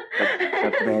do.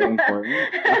 That's very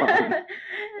important.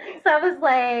 So I was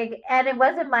like, and it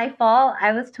wasn't my fault.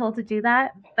 I was told to do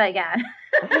that, but yeah.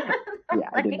 Yeah,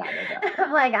 I did not know that.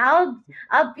 I'm like,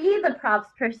 I'll be the props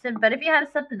person, but if you have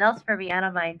something else for me, I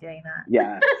don't mind doing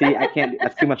Yeah. See, I can't.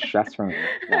 That's too that. much stress for me.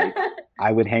 Like,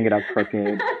 I would hang it up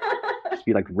crooked, just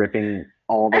be like ripping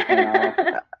all the paint off.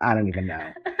 I don't even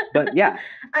know. But yeah.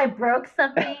 I broke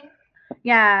something.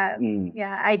 Yeah, Mm,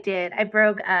 yeah, I did. I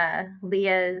broke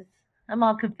Leah's I'm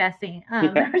all confessing.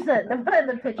 Yeah. There's the one of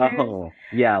the pictures. Oh,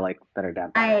 yeah, like that her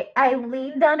dad bought. I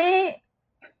leaned on it.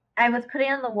 I was putting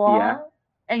it on the Yeah, wall,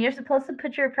 and you're supposed to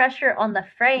put your pressure on the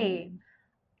frame.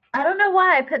 I don't know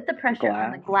why I put the the pressure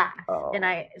on the glass. glass, and Oh.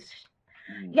 I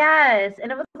Mm. yes,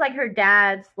 and it was like her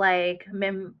dad's like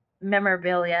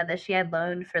memorabilia that she had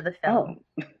loaned for the Oh,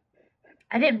 film.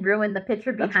 I didn't ruin the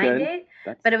picture that's behind good. it,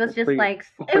 but it was That's just pretty like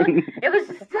important. it was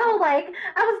still like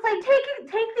I was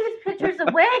like take these pictures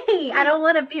away. I don't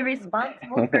want to be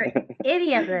responsible for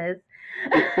any of this.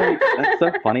 It's like that's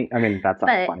so funny. I mean, that's not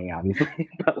But funny, obviously,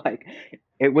 but like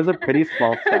it was a pretty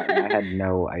small stunt, and I had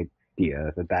no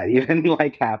idea that that even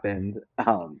like happened.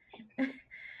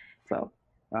 So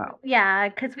wow. yeah,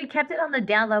 because we kept it on the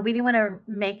down low. We didn't want to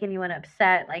make anyone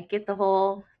upset, like get the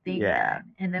whole thing Yeah, done.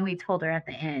 And then we told her at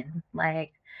the end,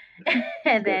 like, that's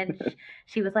and good. then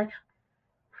she was like,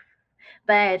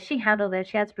 but she handled it.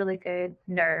 She has really good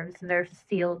nerve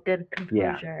steel, good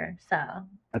Yeah, composure. So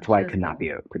that's why she I was could not cool. be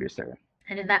a producer.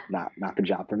 And in that, Not the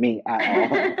job for me at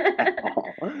all. At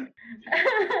all.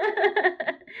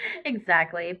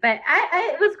 exactly. But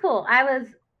it was cool.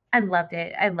 I loved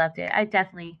it. I loved it. I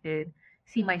definitely could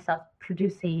see myself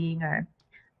producing or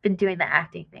been doing the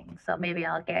acting thing. So maybe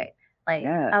I'll get like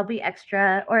Yeah. I'll be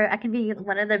extra or I can be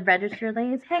one of the registered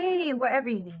ladies. Hey, wherever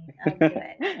you need, I'll do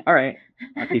All right.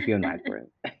 I'll keep you in mind for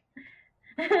it.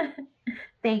 it.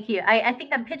 Thank you. I think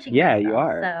I'm pitching Yeah, you myself,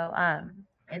 are.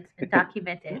 so it's been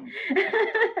documented.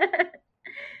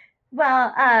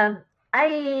 Well,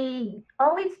 I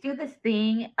always do this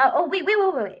thing. Oh, wait.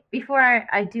 Before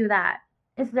I do that,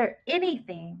 is there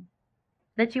anything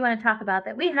that you want to talk about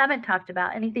that we haven't talked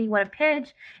about? Anything you want to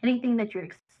pitch? Anything that you're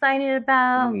excited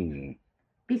about? Hmm,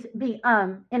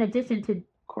 In addition to of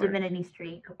course. Divinity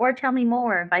Streak, or tell me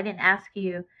more if I didn't ask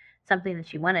you something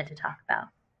that you wanted to talk about.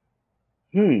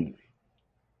 Hmm,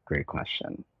 great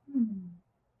question. Hmm.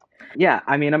 Yeah,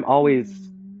 I mean, I'm always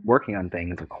Hmm. working on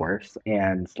things, of course,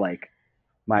 and like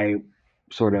my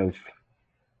sort of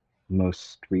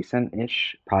most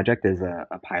recent-ish project is a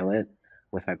pilot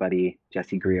with my buddy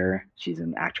Jessie Greer. She's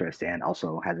an actress and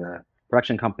also has a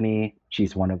production company.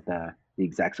 She's one of the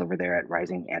execs over there at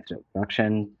Rising Antidote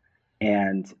Production,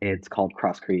 and it's called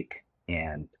Cross Creek.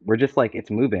 And we're just like it's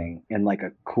moving in like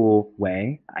a cool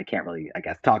way. I can't really, I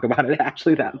guess, talk about it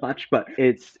actually that much, but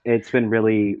it's been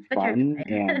really But you're fun.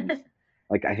 And excited.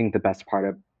 like I think the best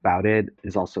part about it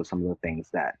is also some of the things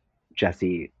that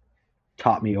Jesse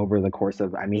taught me over the course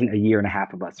of, I mean, a year and a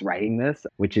half of us writing this,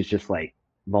 which is just like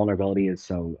vulnerability is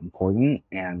so important.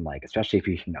 And like, especially if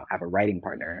you have a writing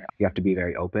partner, you have to be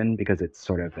very open because it's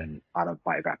sort of an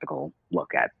autobiographical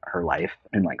look at her life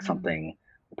and like Mm. something,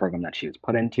 the program that she was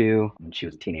put into when she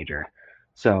was a teenager.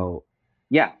 So,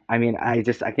 yeah, I mean, I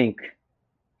think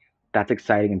that's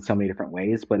exciting in so many different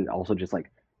ways, but it also just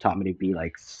like taught me to be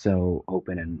like so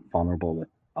open and vulnerable with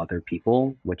other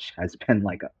people, which has been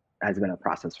has been a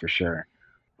process for sure.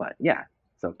 But yeah,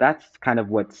 so that's kind of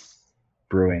what's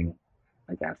brewing,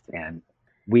 I guess, and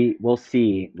we'll All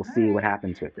see what right.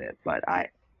 happens with it. But I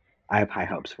have high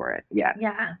hopes for it. Yeah,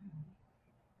 Yeah.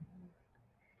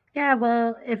 Yeah,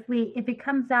 well, if it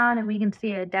comes out and we can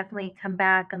see it, definitely come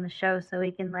back on the show so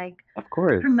we can like of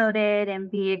course, promote it and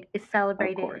be of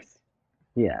celebrated. course.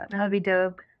 Yeah. That would be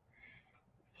dope.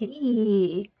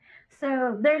 Hey.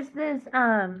 So there's this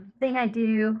thing I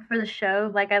do for the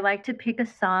show. Like I like to pick a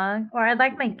song, or I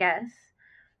like my Mhm. guests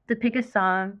to pick a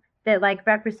song that like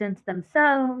represents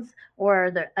themselves or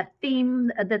a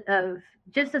theme of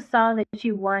just a song that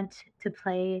you want to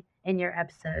play in your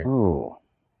episode. Oh,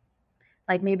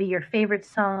 Like maybe your favorite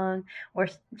song or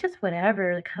just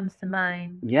whatever that comes to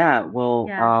mind. yeah. Well,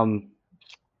 Yeah.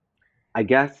 I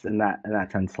guess in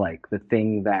that sense, like the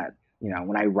thing that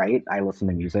when I write, I listen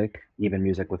to music, even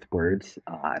music with words.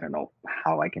 I don't know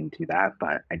how I can do that,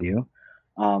 but I do.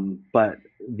 But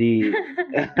the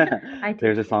I do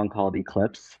there's a too. song called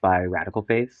Eclipse by Radical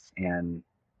Face, and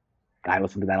I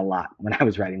listened to that a lot when I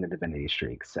was writing the Divinity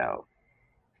Streak. So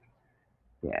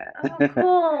yeah, Oh,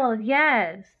 cool.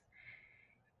 Yes.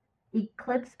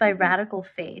 Eclipse by Mhm. Radical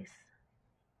Face.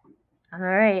 All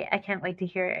right. I can't wait to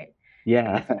hear it. It's going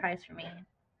to be a Yeah, surprise for me.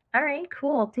 All right.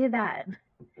 Cool. Do that.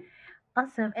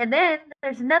 Awesome. And then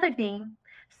there's another thing.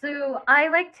 So I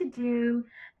like to do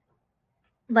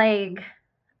like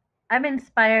I'm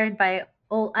inspired by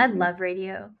I Mhm. love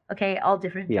radio. Okay, all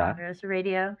different Yeah, genres of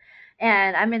radio.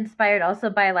 And I'm inspired also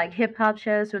by like hip hop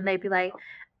shows when they'd be like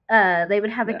they would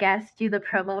have a yeah, guest do the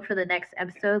promo for the next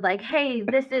episode, like, hey,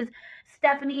 this is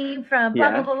Stephanie from blah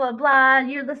blah yeah. blah blah blah.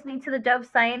 You're listening to the Dope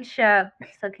Science Show.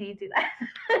 So can you do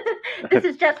that? This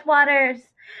is Jess Waters.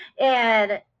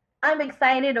 And I'm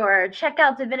excited, or check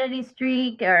out Divinity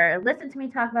Streak, or listen to me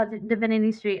talk about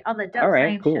Divinity Streak on the All Dope right,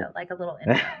 Science Show, cool. like a little All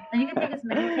intro. And you can take as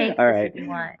many takes as right. if you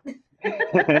want.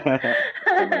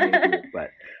 So many of you,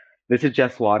 but this is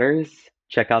Jess Waters.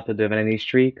 Check out the Divinity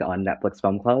Streak on Netflix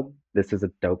Film Club. This is a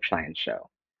dope science show.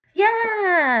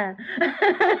 Yeah.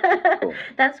 Cool.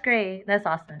 That's great. That's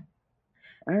awesome.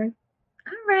 All right.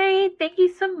 All right. Thank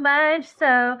you so much.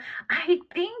 So I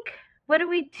think, what do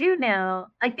we do now?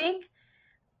 I think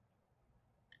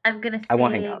I'm going to I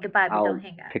won't hang say up. goodbye, but don't I'll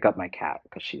hang up. pick up my cat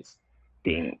because she's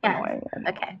being Yes. annoying. And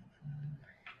Okay.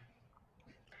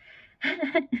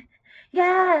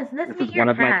 Yes. Let's this is meet your one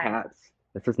of my cat. cats.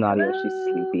 This is Nadia. She's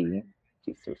Hello. sleepy.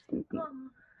 She's so sleepy.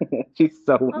 Oh, She's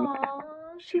so mad. oh,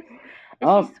 is she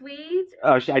Um, sweet?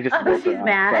 I just Oh, woke she's her up,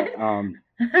 mad.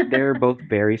 but they're both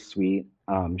very sweet.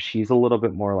 She's a little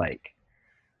bit more like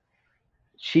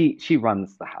she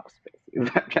runs the house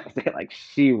basically. I'm trying to say like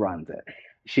she runs it.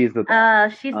 She's the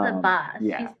boss. She's the boss. She's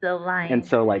Yeah. the And lion.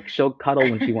 so like she'll cuddle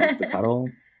when she wants to cuddle,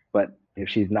 but if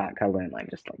she's not cuddling, like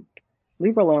just like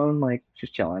leave her alone, like she's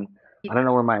chilling. I don't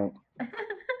know where my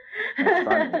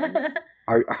son is.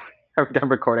 Are we done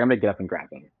recording? I'm gonna get up and grab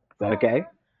him. Is that okay?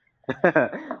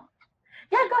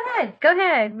 Yeah, go ahead. Go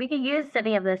ahead. We can use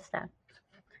any of this stuff.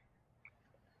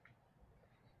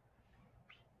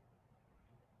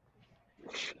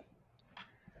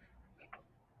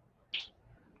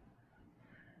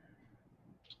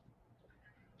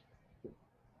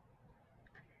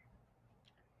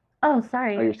 Oh, Oh, you're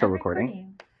sorry. still I'm recording?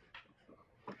 recording.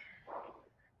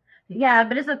 Yeah,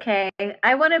 but it's okay.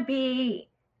 I want to be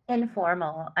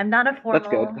informal. I'm not a That's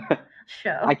good. formal I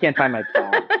show. can't find my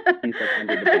cat. He's like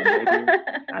under the bed,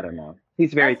 maybe. I don't know.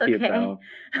 He's very That's cute okay. though.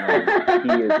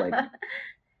 He is like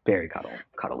very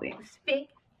cuddly. Speak.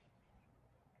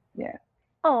 Yeah.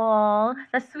 Oh,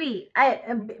 that's sweet. I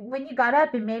when you got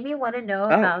up, it made me want to know Oh,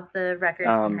 about the records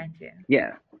behind you.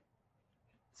 yeah.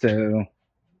 So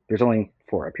there's only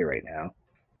four up here right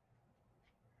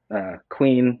now.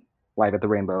 Queen, Live at the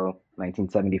Rainbow,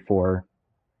 1974.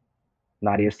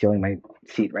 Nadia's stealing my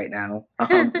seat right now.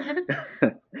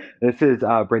 This is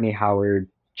Brittany Howard,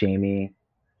 Jamie.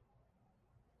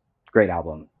 Great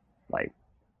album. Like,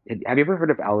 have you ever heard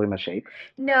of Alabama Shakes?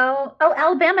 No. Oh,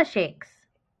 Alabama Shakes.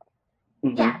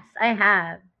 Hmm. Yes, I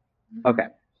have. Okay.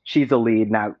 She's the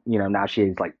lead now. Now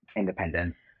she's like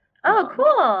independent. Oh,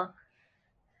 cool.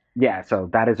 Yeah, so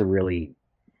that is a really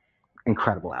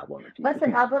incredible album. What's the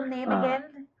album name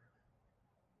again?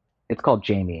 It's called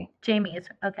Jamie. Jamie is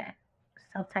okay.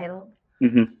 Self-titled.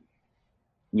 Hmm.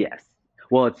 Yes.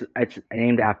 Well, it's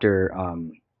named after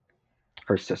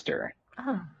her sister,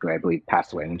 Oh. who I believe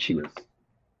passed away when she was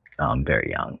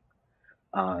very young.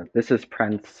 This is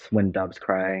Prince, When Doves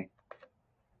Cry,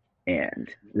 and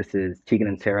this is Tegan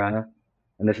and Sarah,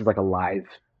 and this is like a live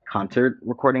concert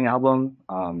recording album,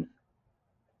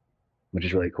 which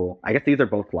is really cool. I guess these are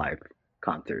both live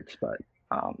concerts, but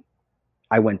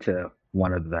I went to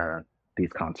one of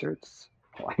these concerts.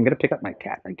 Oh, I'm gonna pick up my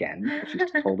cat again. She's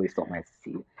totally stole my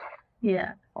seat.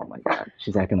 Yeah. Oh my god,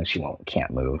 she's acting like she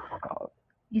can't move. Oh,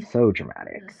 so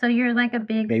dramatic. So you're like a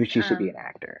big. Maybe she should be an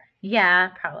actor. Yeah,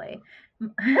 probably.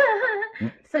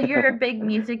 So you're a big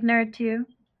music nerd too?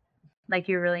 Like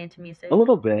you're really into music? A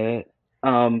little bit.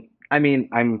 I mean,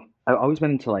 I've always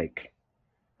been into like,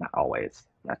 not always.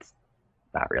 That's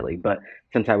not really, but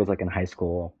since I was like in high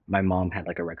school, my mom had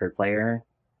like a record player,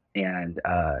 and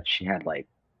she had like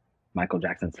Michael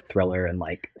Jackson's Thriller and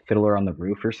like Fiddler on the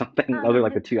Roof or something. Those are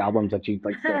like the two albums that she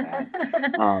like still had.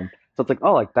 So it's like,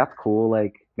 oh, like that's cool.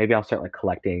 Like maybe I'll start like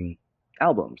collecting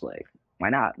albums. Like why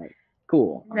not? Like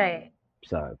cool. Right.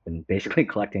 So I've been basically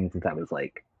collecting since I was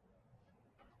like,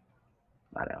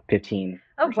 I don't know, 15.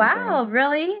 Oh wow,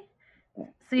 really?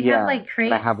 So you have like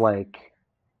crates?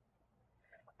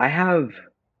 I have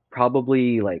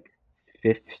probably like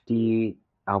 50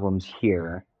 albums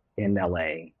here in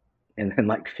LA and then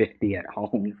like 50 at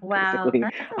home. Wow, basically.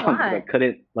 that's a lot. I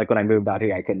couldn't, like when I moved out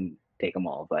here, I couldn't take them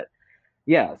all. But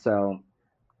yeah, so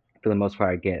for the most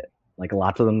part, I get like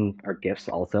lots of them are gifts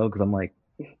also because I'm like,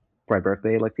 for my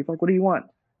birthday, like people are like, what do you want?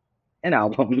 An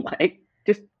album. Like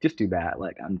just do that.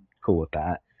 Like I'm cool with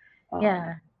that.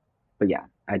 Yeah. But yeah,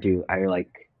 I do. I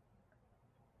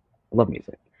love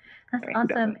music. That's Who awesome.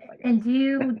 doesn't, I guess. And do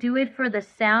you do it for the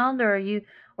sound, or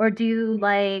do you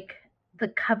like the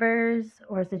covers,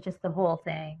 or is it just the whole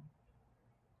thing?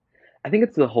 I think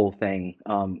it's the whole thing.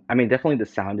 I mean, definitely the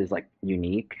sound is like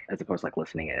unique as opposed to like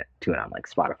listening to it on like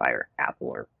Spotify or Apple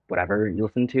or whatever you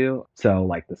listen to. So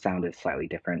like the sound is slightly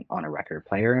different on a record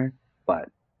player, but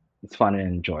it's fun and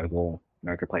enjoyable.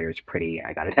 My record player is pretty.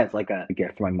 I got it as like a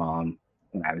gift from my mom.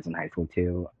 when I was in high school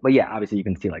too. But yeah, obviously you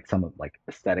can see like some of like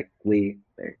aesthetically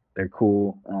they're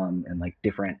cool, and like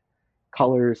different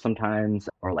colors sometimes,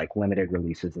 or like limited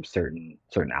releases of certain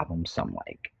albums. Some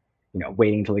like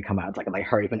waiting till they come out. It's like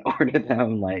hurry up and order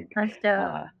them. Like That's dope.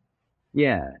 uh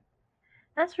yeah,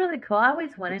 That's really cool. I always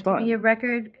it's wanted to be a fun.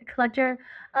 record collector.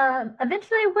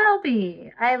 Eventually I will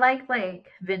be. I like Why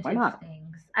vintage not?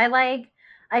 things.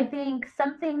 I think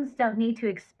some things don't need to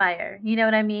expire. You know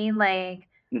what I mean? Like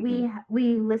Hmm.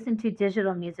 we listen to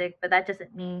digital music, but that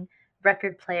doesn't mean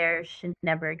record players should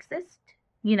never exist.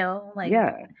 Like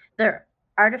Yeah, they're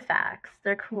artifacts.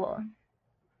 They're cool.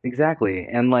 exactly.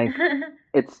 And like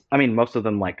it's I mean most of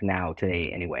them like now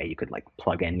today anyway, you could like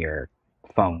plug in your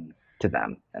phone to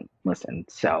them and listen.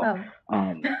 So Oh.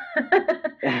 um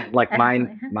like mine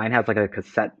Definitely. mine has like a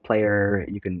cassette player.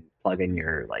 You can plug in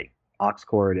your like aux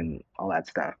cord and all that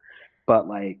stuff. But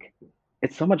like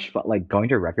it's so much fun. Like going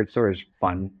to a record store is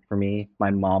fun for me.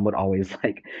 My mom would always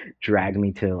like drag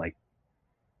me to like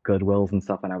Goodwills and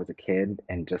stuff when I was a kid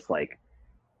and just like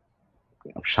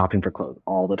shopping for clothes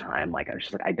all the time. Like I was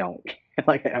just like I don't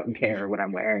like I don't care what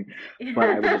I'm wearing. But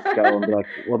I would just go and be like,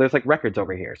 well, there's like records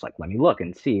over here. So like let me look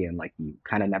and see. And like you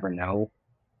kind of never know.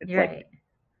 It's You're like right.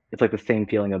 it's like the same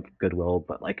feeling of Goodwill,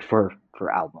 but like for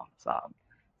albums. So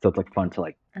it's like fun to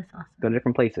like That's go to awesome.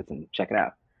 different places and check it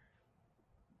out.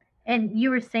 And you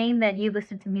were saying that you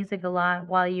listened to music a lot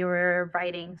while you were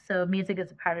writing. So music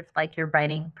is a part of like your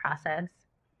writing process.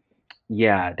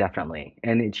 Yeah, definitely.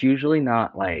 And it's usually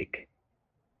not like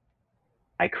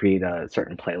I create a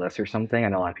certain playlist or something. I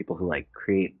know a lot of people who like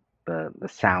create the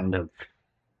sound of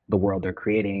the world they're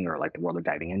creating or like the world they're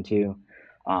diving into.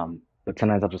 But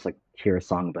sometimes I'll just like hear a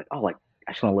song, but oh, like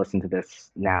I just want to listen to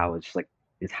this now. It's just like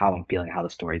is how I'm feeling, how the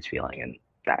story's feeling, and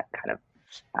that kind of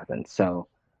happens. So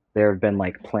there have been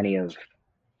like plenty of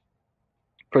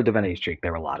for Divinity Streak,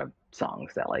 there were a lot of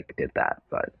songs that like did that.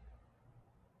 But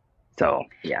so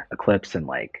yeah, Eclipse and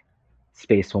like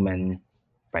Space Woman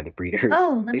by the Breeders.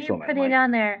 Oh, let Space me Woman, put it like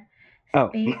on there. oh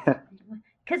Space.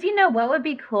 Because you know what would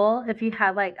be cool if you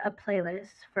had like a playlist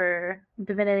for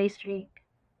Divinity Streak?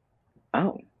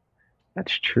 oh,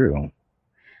 that's true.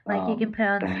 Like you can put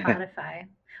on Spotify.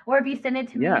 Or if you send it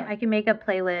to me, Yeah. I can make a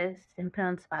playlist and put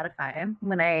on Spotify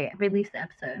when I release the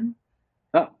episode.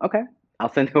 Oh, okay.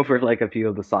 I'll send over like a few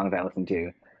of the songs I listen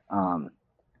to. Um,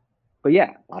 but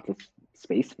yeah, lots of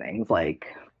space things like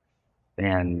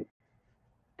and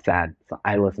sad.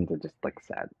 I listen to just like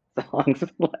sad songs,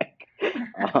 like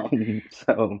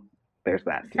so there's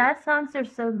that too. Sad songs are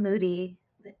so moody.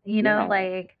 Yeah.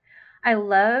 Like I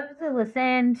love to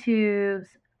listen to.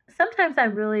 Sometimes I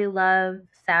really love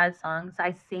sad songs.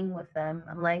 I sing with them.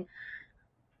 I'm like,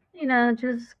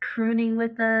 just crooning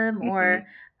with them. Hmm. Or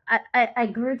I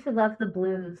grew to love the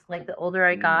blues. Like the older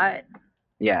I got,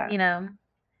 Yeah. you know,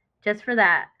 just for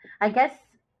that. I guess.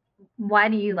 Why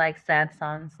do you like sad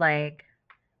songs? Like,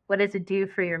 what does it do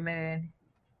for your mood?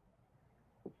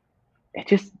 It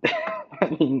just, I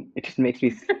mean, it just makes me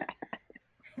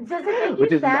Does it make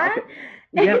which you is not sad?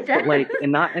 yes, It but like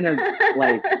and not in a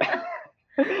like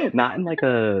does. not in like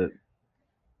a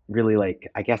really like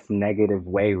I guess negative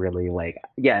way really like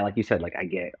yeah like you said like I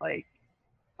get like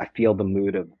I feel the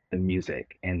mood of the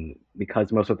music and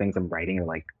because most of the things I'm writing are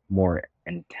like more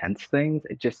intense things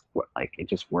it just like it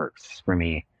just works for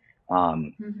me.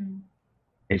 um Mhm.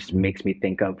 it just makes me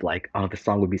think of like oh the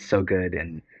song would be so good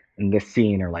in this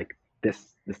scene or like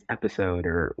this episode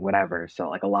or whatever so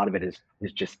like a lot of it is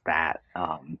just that.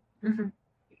 Mhm.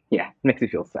 Yeah, it makes me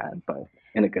feel sad, but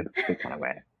in a good kind of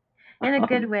way. In a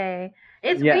good Um, way.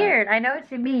 It's yeah. weird. I know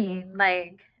what you mean.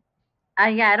 Like,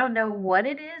 yeah, I don't know what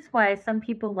it is why some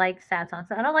people like sad songs.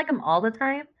 I don't like them all the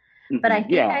time, but I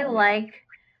think I Yeah, yeah, like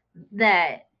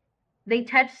that they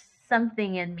touch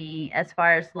something in me as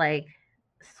far as like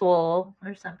soul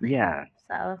or something. yeah,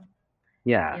 So,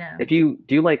 yeah. you know. If you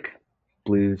do like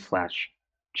blues slash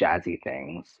jazzy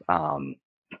things,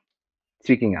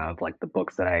 speaking of like the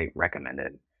books that I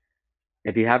recommended,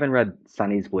 if you haven't read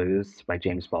Sonny's Blues by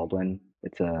James Baldwin,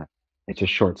 it's a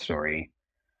short story.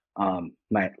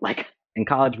 My like in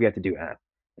college we had to do a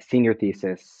senior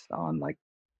thesis on like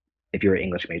if you're an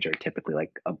English major, typically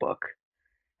like a book.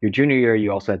 Your junior year,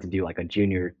 you also had to do like a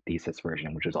junior thesis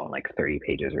version, which was on like 30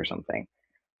 pages or something.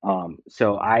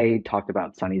 So I talked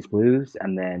about Sonny's Blues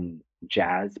and then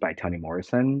Jazz by Toni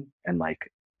Morrison and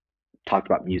like talked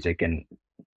about music and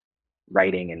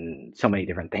writing and so many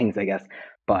different things, I guess.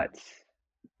 But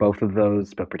both of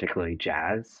those, but particularly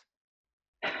jazz,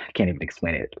 I can't even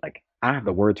explain it. Like I don't have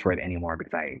the words for it anymore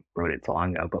because I wrote it so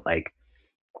long ago. But like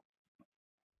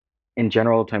in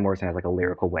general, Toni Morrison has like a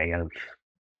lyrical way of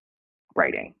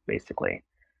writing, basically.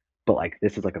 but like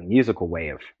this is like a musical way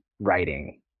of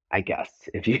writing, I guess.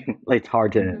 If you, it's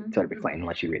hard to Mhm. sort of explain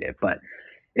unless you read it, but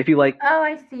if you like, Oh,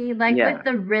 I see. Like with yeah,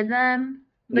 the rhythm,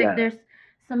 like yeah, there's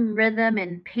some rhythm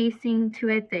and pacing to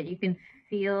it that you can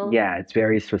feel. yeah, it's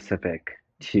very specific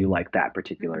to like that Mhm.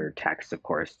 particular text, of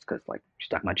course, because like she's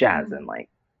talking about jazz and Mhm. like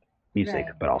music,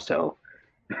 Right. but also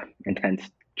intense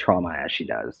trauma as she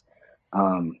does.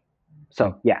 Um,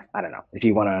 so yeah, I don't know if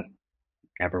you want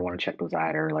to ever want to check those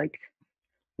out or like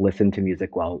listen to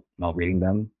music while reading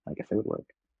them. I guess it would work.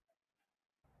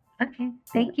 Okay. Yeah.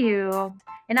 Thank you.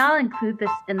 And I'll include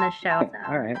this in the show. All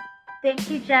So right. thank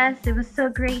you, Jess. It was so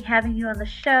great having you on the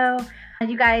show. And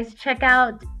you guys check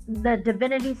out the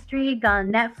Divinity Streak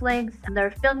on Netflix,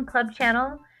 their film club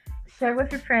channel. Share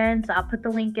with your friends. I'll put the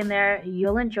link in there.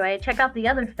 You'll enjoy it. Check out the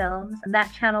other films. And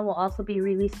that channel will also be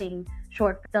releasing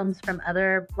short films from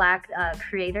other Black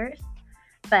creators.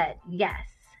 But yes,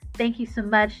 thank you so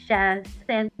much, Jess.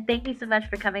 And thank you so much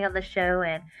for coming on the show.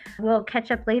 And we'll catch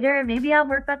up later. And maybe I'll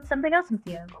work on something else with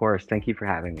you. Of course. Thank you for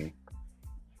having me.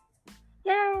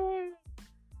 Yay!